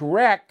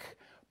Shrek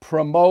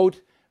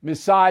promote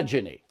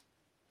misogyny?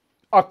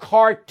 A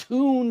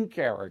cartoon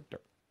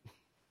character.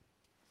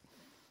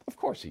 Of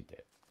course he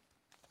did.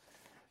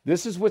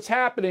 This is what's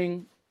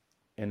happening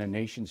in a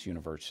nation's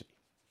university.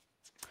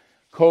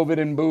 COVID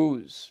and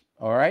booze,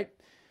 all right?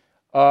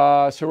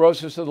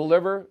 Cirrhosis of the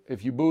liver.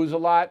 If you booze a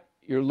lot,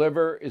 your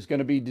liver is going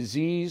to be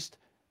diseased.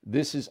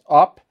 This is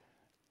up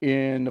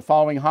in the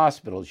following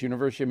hospitals: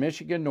 University of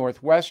Michigan,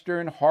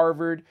 Northwestern,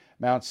 Harvard,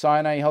 Mount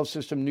Sinai Health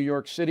System, New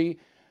York City.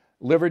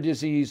 Liver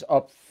disease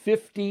up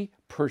 50%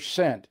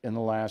 in the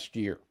last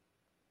year.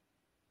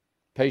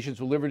 Patients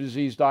with liver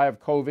disease die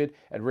of COVID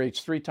at rates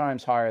 3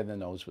 times higher than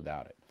those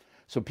without it.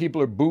 So people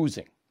are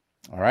boozing,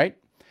 all right?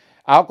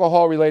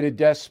 Alcohol-related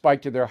deaths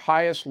spiked to their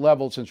highest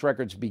level since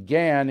records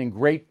began in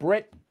Great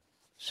Britain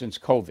since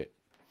COVID.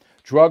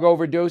 Drug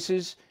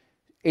overdoses,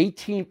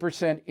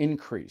 18%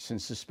 increase in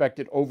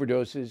suspected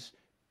overdoses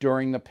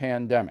during the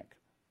pandemic.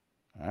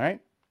 All right?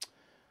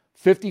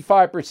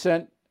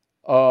 55%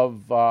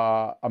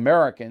 of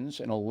Americans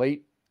in a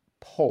late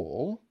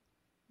poll,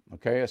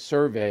 okay, a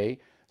survey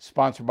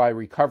sponsored by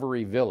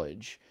Recovery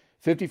Village,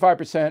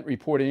 55%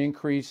 report an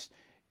increase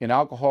in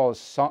alcohol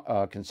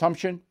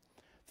consumption,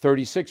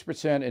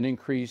 36% an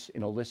increase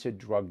in illicit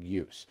drug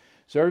use.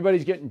 So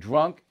everybody's getting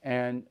drunk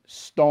and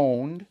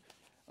stoned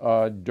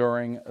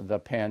during the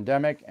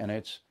pandemic, and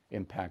it's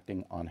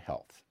impacting on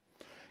health.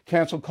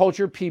 Cancel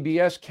culture,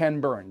 PBS,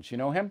 Ken Burns. You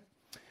know him?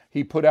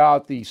 He put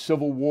out the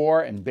Civil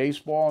War and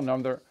baseball, a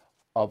number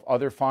of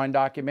other fine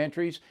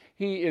documentaries.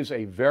 He is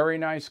a very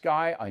nice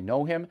guy. I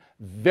know him.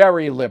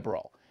 Very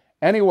liberal.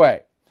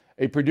 Anyway,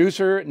 a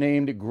producer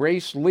named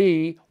Grace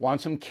Lee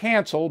wants him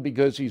canceled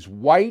because he's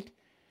white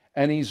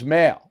and he's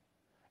male.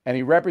 And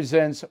he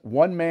represents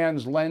one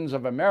man's lens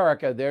of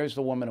America. There's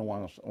the woman who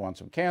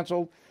wants him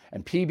canceled.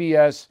 And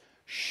PBS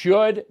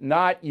should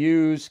not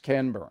use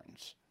Ken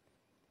Burns.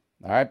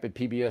 All right, but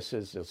PBS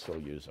says they'll still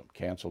use him.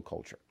 Cancel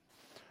culture.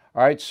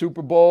 All right,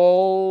 Super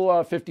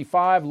Bowl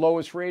 55,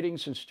 lowest rating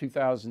since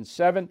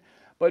 2007.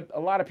 But a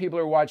lot of people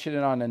are watching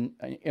it on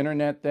the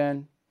internet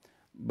then,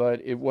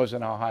 but it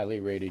wasn't a highly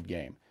rated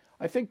game.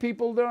 I think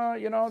people, they're a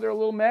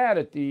little mad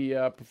at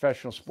the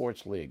professional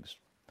sports leagues.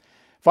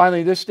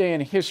 Finally, this day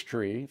in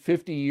history,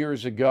 50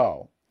 years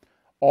ago,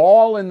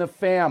 All in the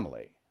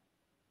Family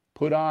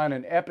put on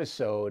an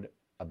episode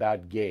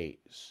about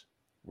gays.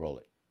 Roll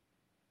it.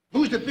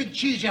 Who's the big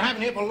cheese you're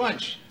having here for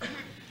lunch?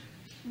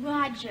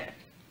 Roger.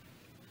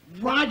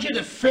 Roger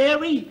the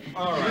fairy?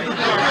 All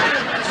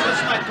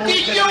right.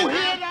 Did you hear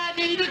that,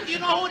 Edith? You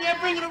know who they're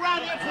bringing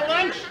around here for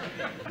lunch?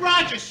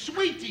 Roger,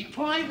 sweetie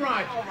pie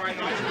Roger. All right,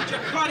 Archie, would you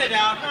cut it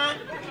out, huh?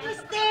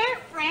 He's their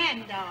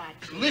friend,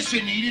 Archie.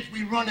 Listen, Edith,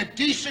 we run a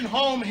decent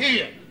home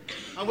here.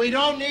 And we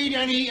don't need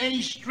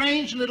any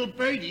strange little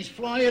birdies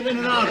flying in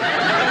and out.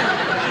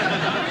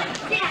 Dad,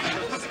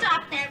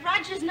 stop that.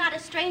 Roger's not a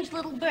strange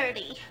little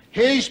birdie.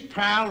 His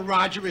pal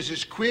Roger is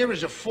as queer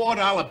as a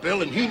 $4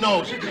 bill, and he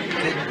knows it.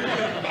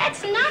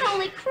 That's not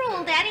only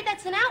cruel, Daddy,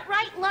 that's an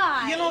outright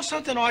lie. You know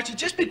something, Archie?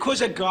 Just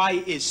because a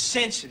guy is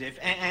sensitive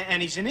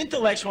and he's an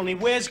intellectual and he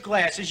wears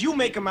glasses, you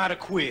make him out of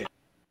queer.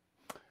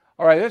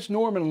 All right, that's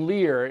Norman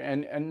Lear.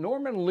 And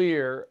Norman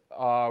Lear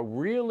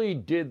really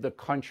did the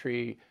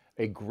country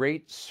a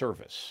great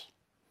service.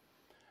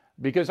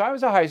 Because I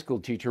was a high school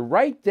teacher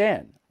right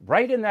then,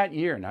 right in that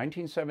year,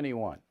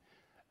 1971.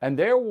 And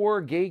there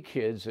were gay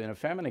kids and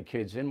effeminate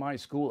kids in my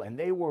school, and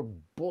they were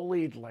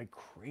bullied like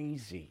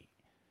crazy.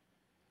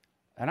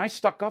 And I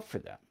stuck up for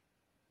them.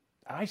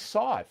 I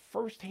saw it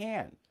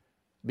firsthand,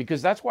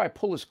 because that's why I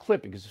pull this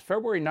clip, because it's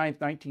February 9th,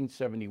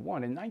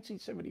 1971. In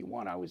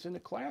 1971, I was in the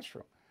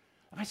classroom.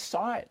 I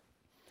saw it.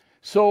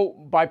 So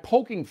by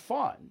poking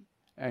fun,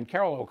 and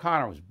Carol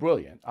O'Connor was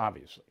brilliant,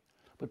 obviously,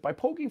 but by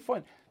poking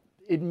fun,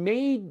 it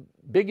made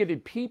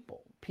bigoted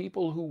people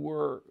who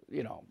were,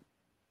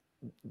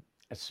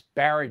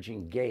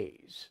 asparaging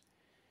gays,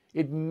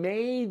 it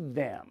made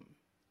them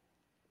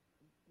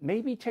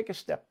maybe take a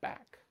step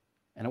back.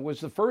 And it was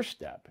the first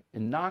step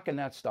in knocking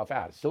that stuff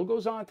out. It still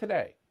goes on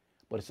today,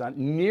 but it's not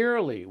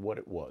nearly what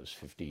it was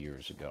 50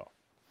 years ago.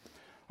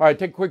 All right,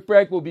 take a quick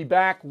break. We'll be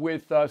back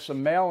with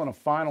some mail and a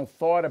final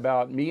thought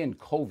about me and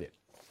COVID.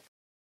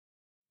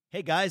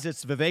 Hey guys,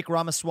 it's Vivek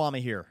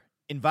Ramaswamy here,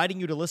 inviting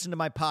you to listen to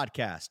my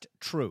podcast,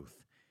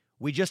 Truth.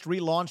 We just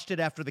relaunched it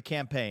after the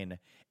campaign,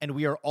 and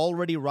we are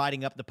already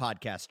riding up the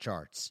podcast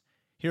charts.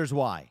 Here's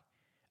why.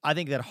 I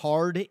think that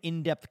hard,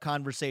 in-depth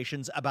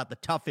conversations about the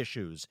tough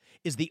issues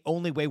is the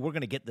only way we're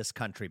going to get this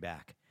country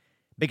back.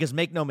 Because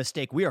make no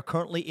mistake, we are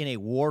currently in a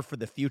war for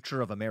the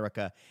future of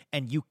America,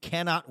 and you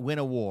cannot win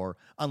a war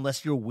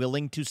unless you're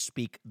willing to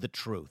speak the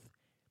truth.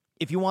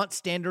 If you want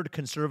standard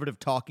conservative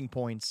talking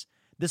points,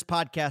 this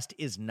podcast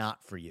is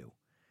not for you.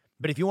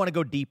 But if you want to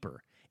go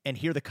deeper and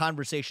hear the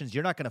conversations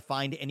you're not going to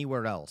find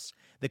anywhere else,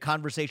 the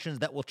conversations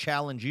that will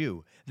challenge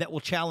you, that will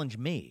challenge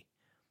me,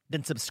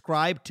 then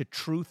subscribe to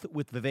Truth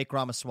with Vivek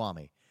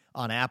Ramaswamy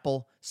on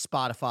Apple,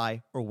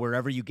 Spotify, or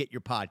wherever you get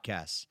your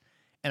podcasts.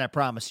 And I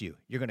promise you,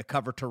 you're going to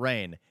cover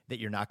terrain that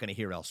you're not going to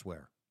hear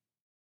elsewhere.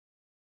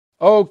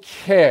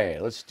 Okay,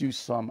 let's do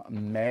some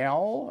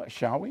mail,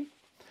 shall we?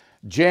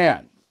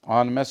 Jan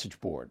on the message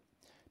board.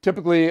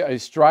 Typically, a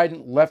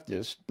strident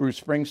leftist,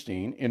 Bruce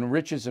Springsteen,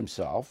 enriches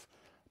himself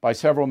by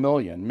several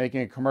million,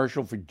 making a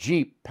commercial for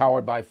Jeep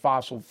powered by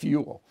fossil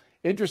fuel.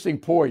 Interesting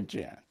point,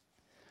 Jan.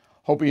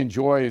 Hope he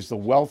enjoys the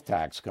wealth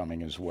tax coming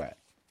his way.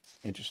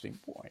 Interesting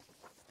point.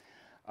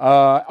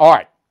 All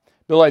right.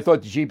 Bill, I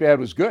thought the Jeep ad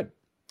was good.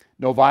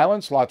 No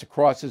violence, lots of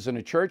crosses in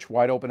a church,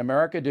 wide open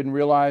America. Didn't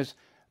realize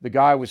the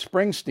guy was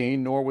Springsteen,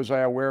 nor was I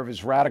aware of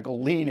his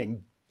radical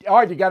leaning. All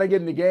right, you got to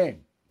get in the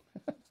game.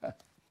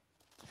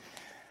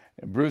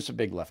 And Bruce, a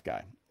big left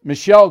guy.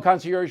 Michelle,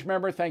 concierge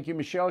member. Thank you,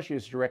 Michelle. She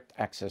has direct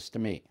access to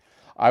me.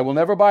 I will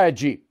never buy a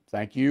Jeep.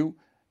 Thank you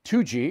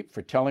to Jeep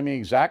for telling me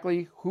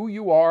exactly who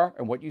you are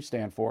and what you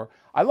stand for.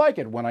 I like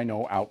it when I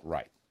know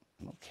outright.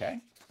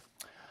 Okay.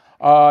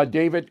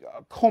 David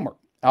Comer,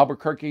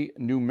 Albuquerque,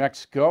 New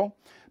Mexico.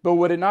 But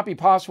would it not be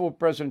possible for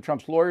President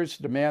Trump's lawyers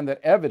to demand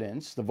that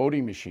evidence, the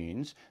voting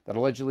machines that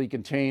allegedly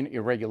contain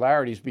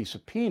irregularities, be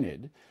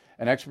subpoenaed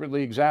and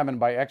expertly examined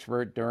by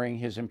expert during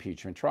his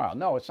impeachment trial?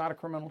 No, it's not a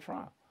criminal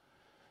trial.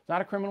 It's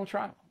not a criminal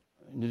trial.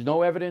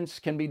 No evidence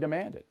can be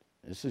demanded.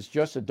 This is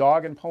just a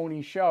dog and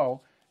pony show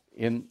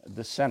in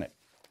the Senate.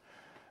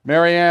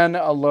 Marianne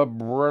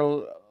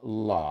Briola.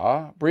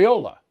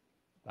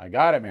 I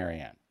got it,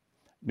 Marianne.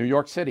 New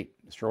York City.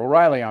 Mr.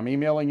 O'Reilly, I'm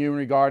emailing you in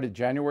regard to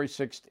January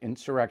 6th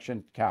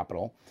insurrection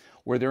Capitol.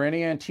 Were there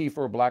any Antifa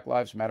or Black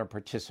Lives Matter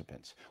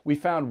participants? We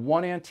found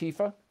one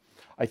Antifa.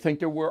 I think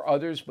there were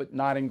others, but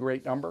not in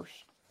great numbers.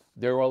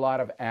 There were a lot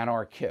of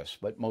anarchists,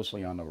 but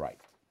mostly on the right,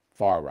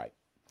 far right.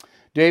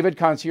 David,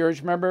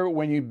 concierge member,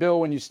 when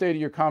you stated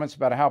your comments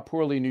about how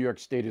poorly New York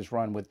State is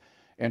run with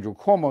Andrew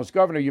Cuomo as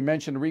governor, you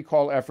mentioned a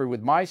recall effort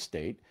with my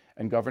state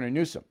and Governor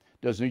Newsom.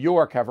 Does New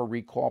York have a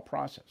recall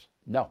process?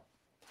 No.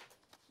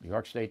 New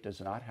York State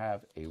does not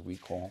have a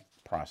recall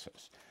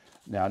process.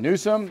 Now,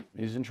 Newsom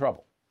is in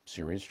trouble,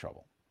 serious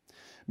trouble.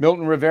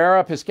 Milton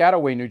Rivera,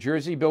 Piscataway, New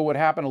Jersey. Bill, what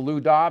happened to Lou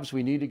Dobbs?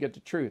 We need to get the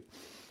truth.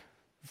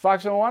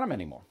 Fox don't want him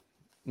anymore.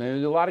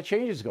 There's a lot of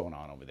changes going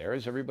on over there,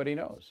 as everybody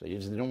knows. They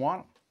just didn't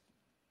want him.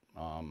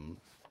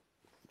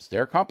 It's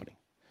their company.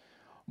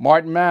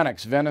 Martin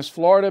Mannix, Venice,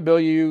 Florida. Bill,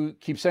 you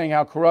keep saying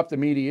how corrupt the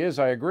media is.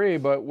 I agree,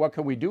 but what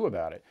can we do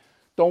about it?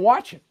 Don't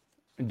watch it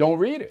and don't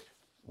read it.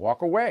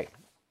 Walk away.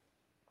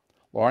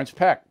 Lawrence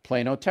Peck,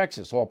 Plano,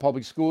 Texas. All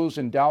public schools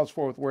in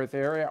Dallas-Fort Worth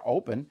area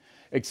open,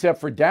 except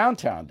for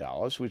downtown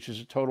Dallas, which is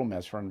a total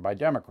mess run by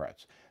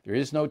Democrats. There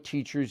is no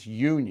teachers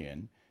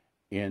union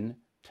in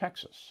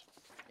Texas.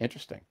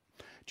 Interesting.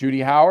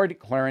 Judy Howard,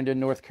 Clarendon,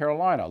 North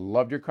Carolina.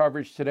 Loved your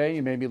coverage today.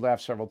 You made me laugh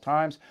several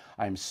times.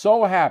 I'm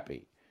so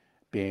happy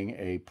being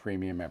a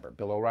premium member.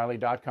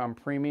 BillO'Reilly.com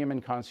premium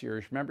and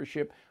concierge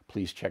membership.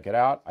 Please check it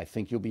out. I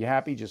think you'll be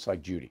happy, just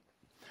like Judy.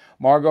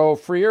 Margot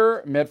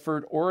Freer,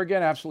 Medford,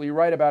 Oregon. Absolutely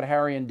right about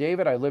Harry and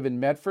David. I live in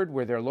Medford,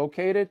 where they're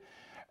located,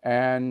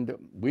 and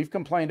we've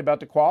complained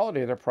about the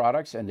quality of their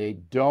products, and they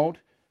don't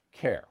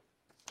care.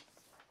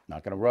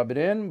 Not going to rub it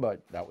in,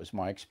 but that was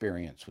my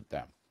experience with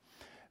them.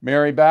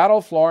 Mary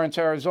Battle, Florence,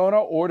 Arizona,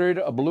 ordered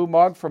a blue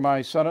mug for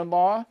my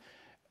son-in-law,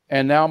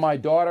 and now my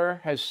daughter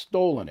has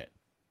stolen it.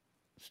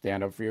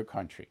 Stand up for your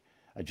country.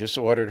 I just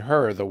ordered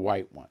her the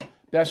white one.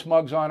 Best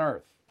mugs on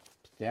earth.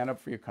 Stand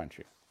up for your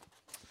country.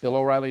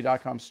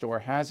 BillO'Reilly.com store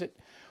has it.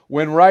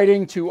 When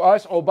writing to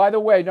us, oh, by the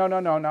way, no,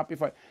 not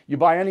before. You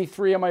buy any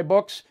 3 of my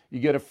books,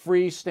 you get a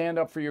free Stand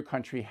Up for Your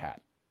Country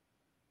hat.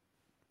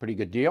 Pretty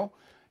good deal.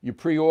 You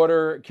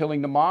pre-order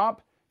Killing the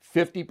Mob,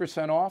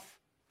 50% off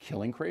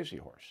Killing Crazy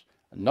Horse.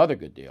 Another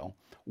good deal.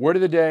 Word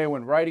of the day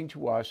when writing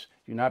to us,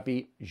 do not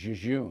be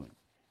jejune.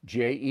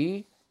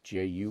 Jejune.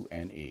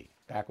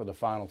 Back with a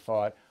final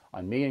thought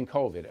on me and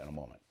COVID in a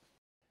moment.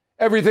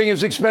 Everything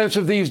is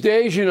expensive these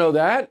days, you know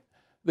that.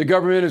 The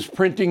government is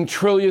printing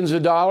trillions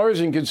of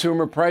dollars and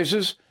consumer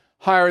prices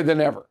higher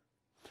than ever.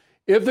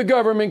 If the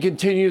government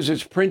continues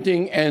its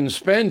printing and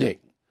spending,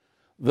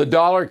 the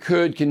dollar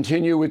could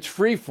continue its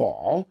free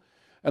fall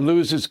and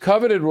lose its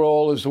coveted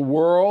role as the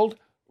world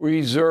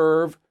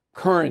reserve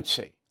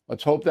currency.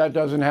 Let's hope that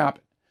doesn't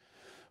happen.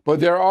 But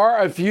there are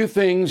a few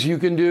things you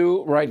can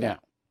do right now.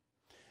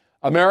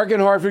 American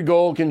Hartford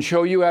Gold can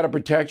show you how to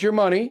protect your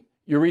money,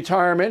 your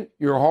retirement,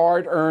 your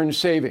hard-earned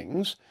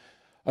savings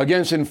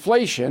against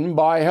inflation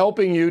by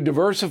helping you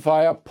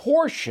diversify a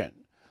portion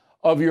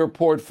of your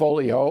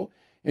portfolio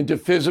into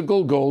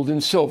physical gold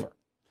and silver.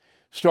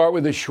 Start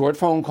with a short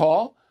phone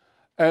call,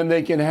 and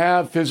they can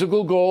have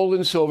physical gold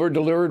and silver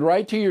delivered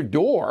right to your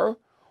door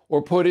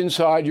or put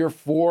inside your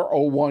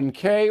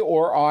 401k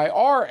or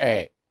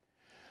IRA.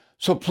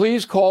 So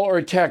please call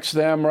or text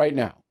them right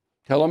now.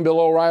 Tell them Bill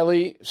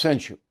O'Reilly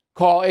sent you.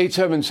 Call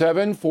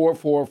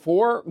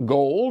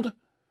 877-444-GOLD,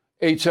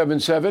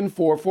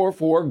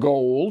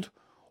 877-444-GOLD,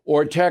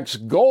 or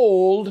text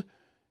GOLD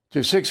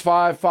to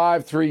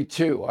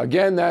 65532.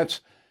 Again,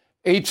 that's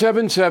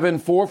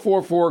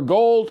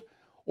 877-444-GOLD,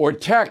 or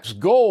text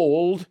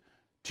GOLD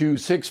to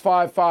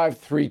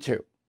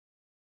 65532.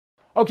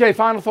 Okay,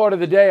 final thought of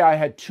the day. I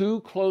had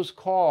 2 close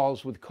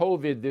calls with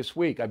COVID this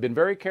week. I've been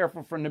very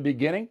careful from the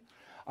beginning.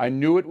 I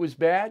knew it was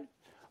bad.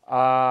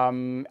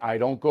 I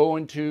don't go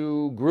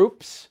into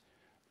groups.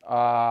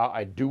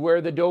 I do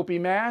wear the dopey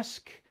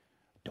mask.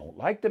 Don't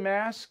like the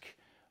mask.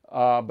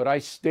 But I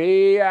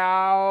stay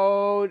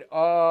out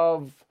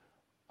of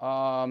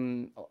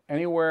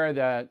anywhere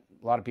that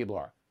a lot of people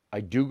are. I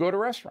do go to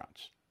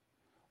restaurants.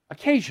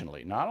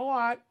 Occasionally, not a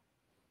lot,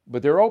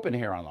 but they're open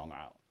here on Long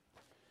Island.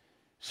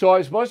 So I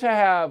was supposed to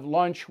have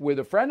lunch with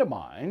a friend of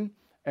mine,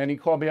 and he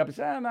called me up and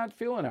said, I'm not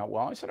feeling that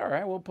well. I said, all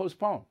right, we'll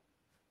postpone.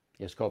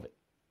 He has COVID.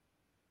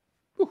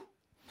 Whew.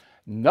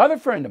 Another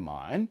friend of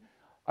mine,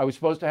 I was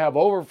supposed to have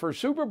over for a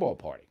Super Bowl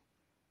party.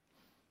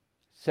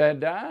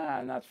 Said,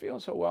 I'm not feeling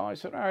so well. I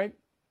said, all right,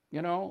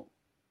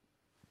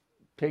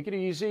 take it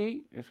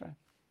easy. It's fine.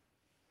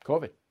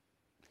 COVID.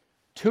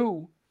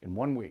 2 in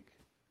 1 week.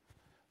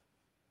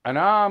 And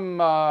I'm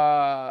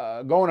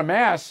going to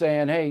Mass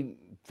saying, hey,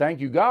 thank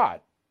you, God.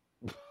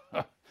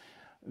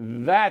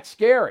 That's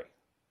scary.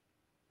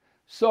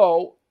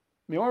 So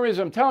the only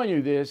reason I'm telling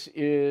you this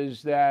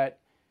is that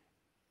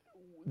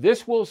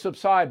this will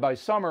subside by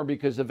summer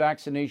because the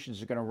vaccinations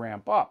are going to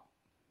ramp up.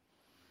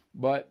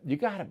 But you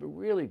got to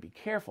really be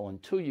careful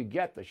until you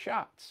get the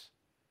shots.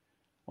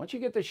 Once you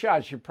get the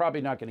shots, you're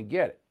probably not going to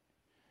get it.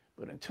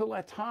 But until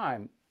that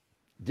time,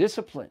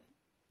 discipline.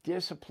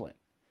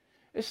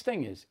 This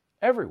thing is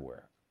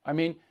everywhere. I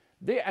mean,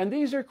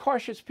 these are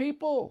cautious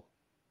people.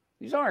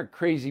 These aren't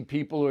crazy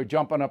people who are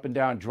jumping up and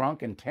down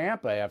drunk in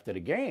Tampa after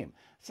the game.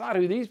 It's not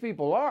who these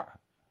people are.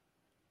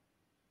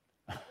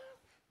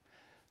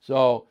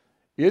 So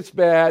it's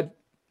bad.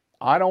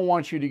 I don't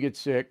want you to get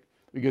sick,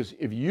 because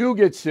if you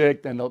get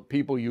sick, then the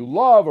people you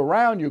love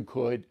around you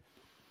could.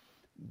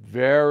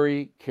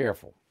 Very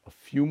careful. A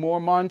few more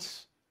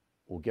months,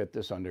 we'll get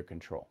this under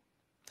control.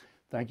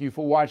 Thank you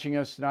for watching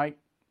us tonight.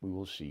 We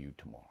will see you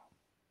tomorrow.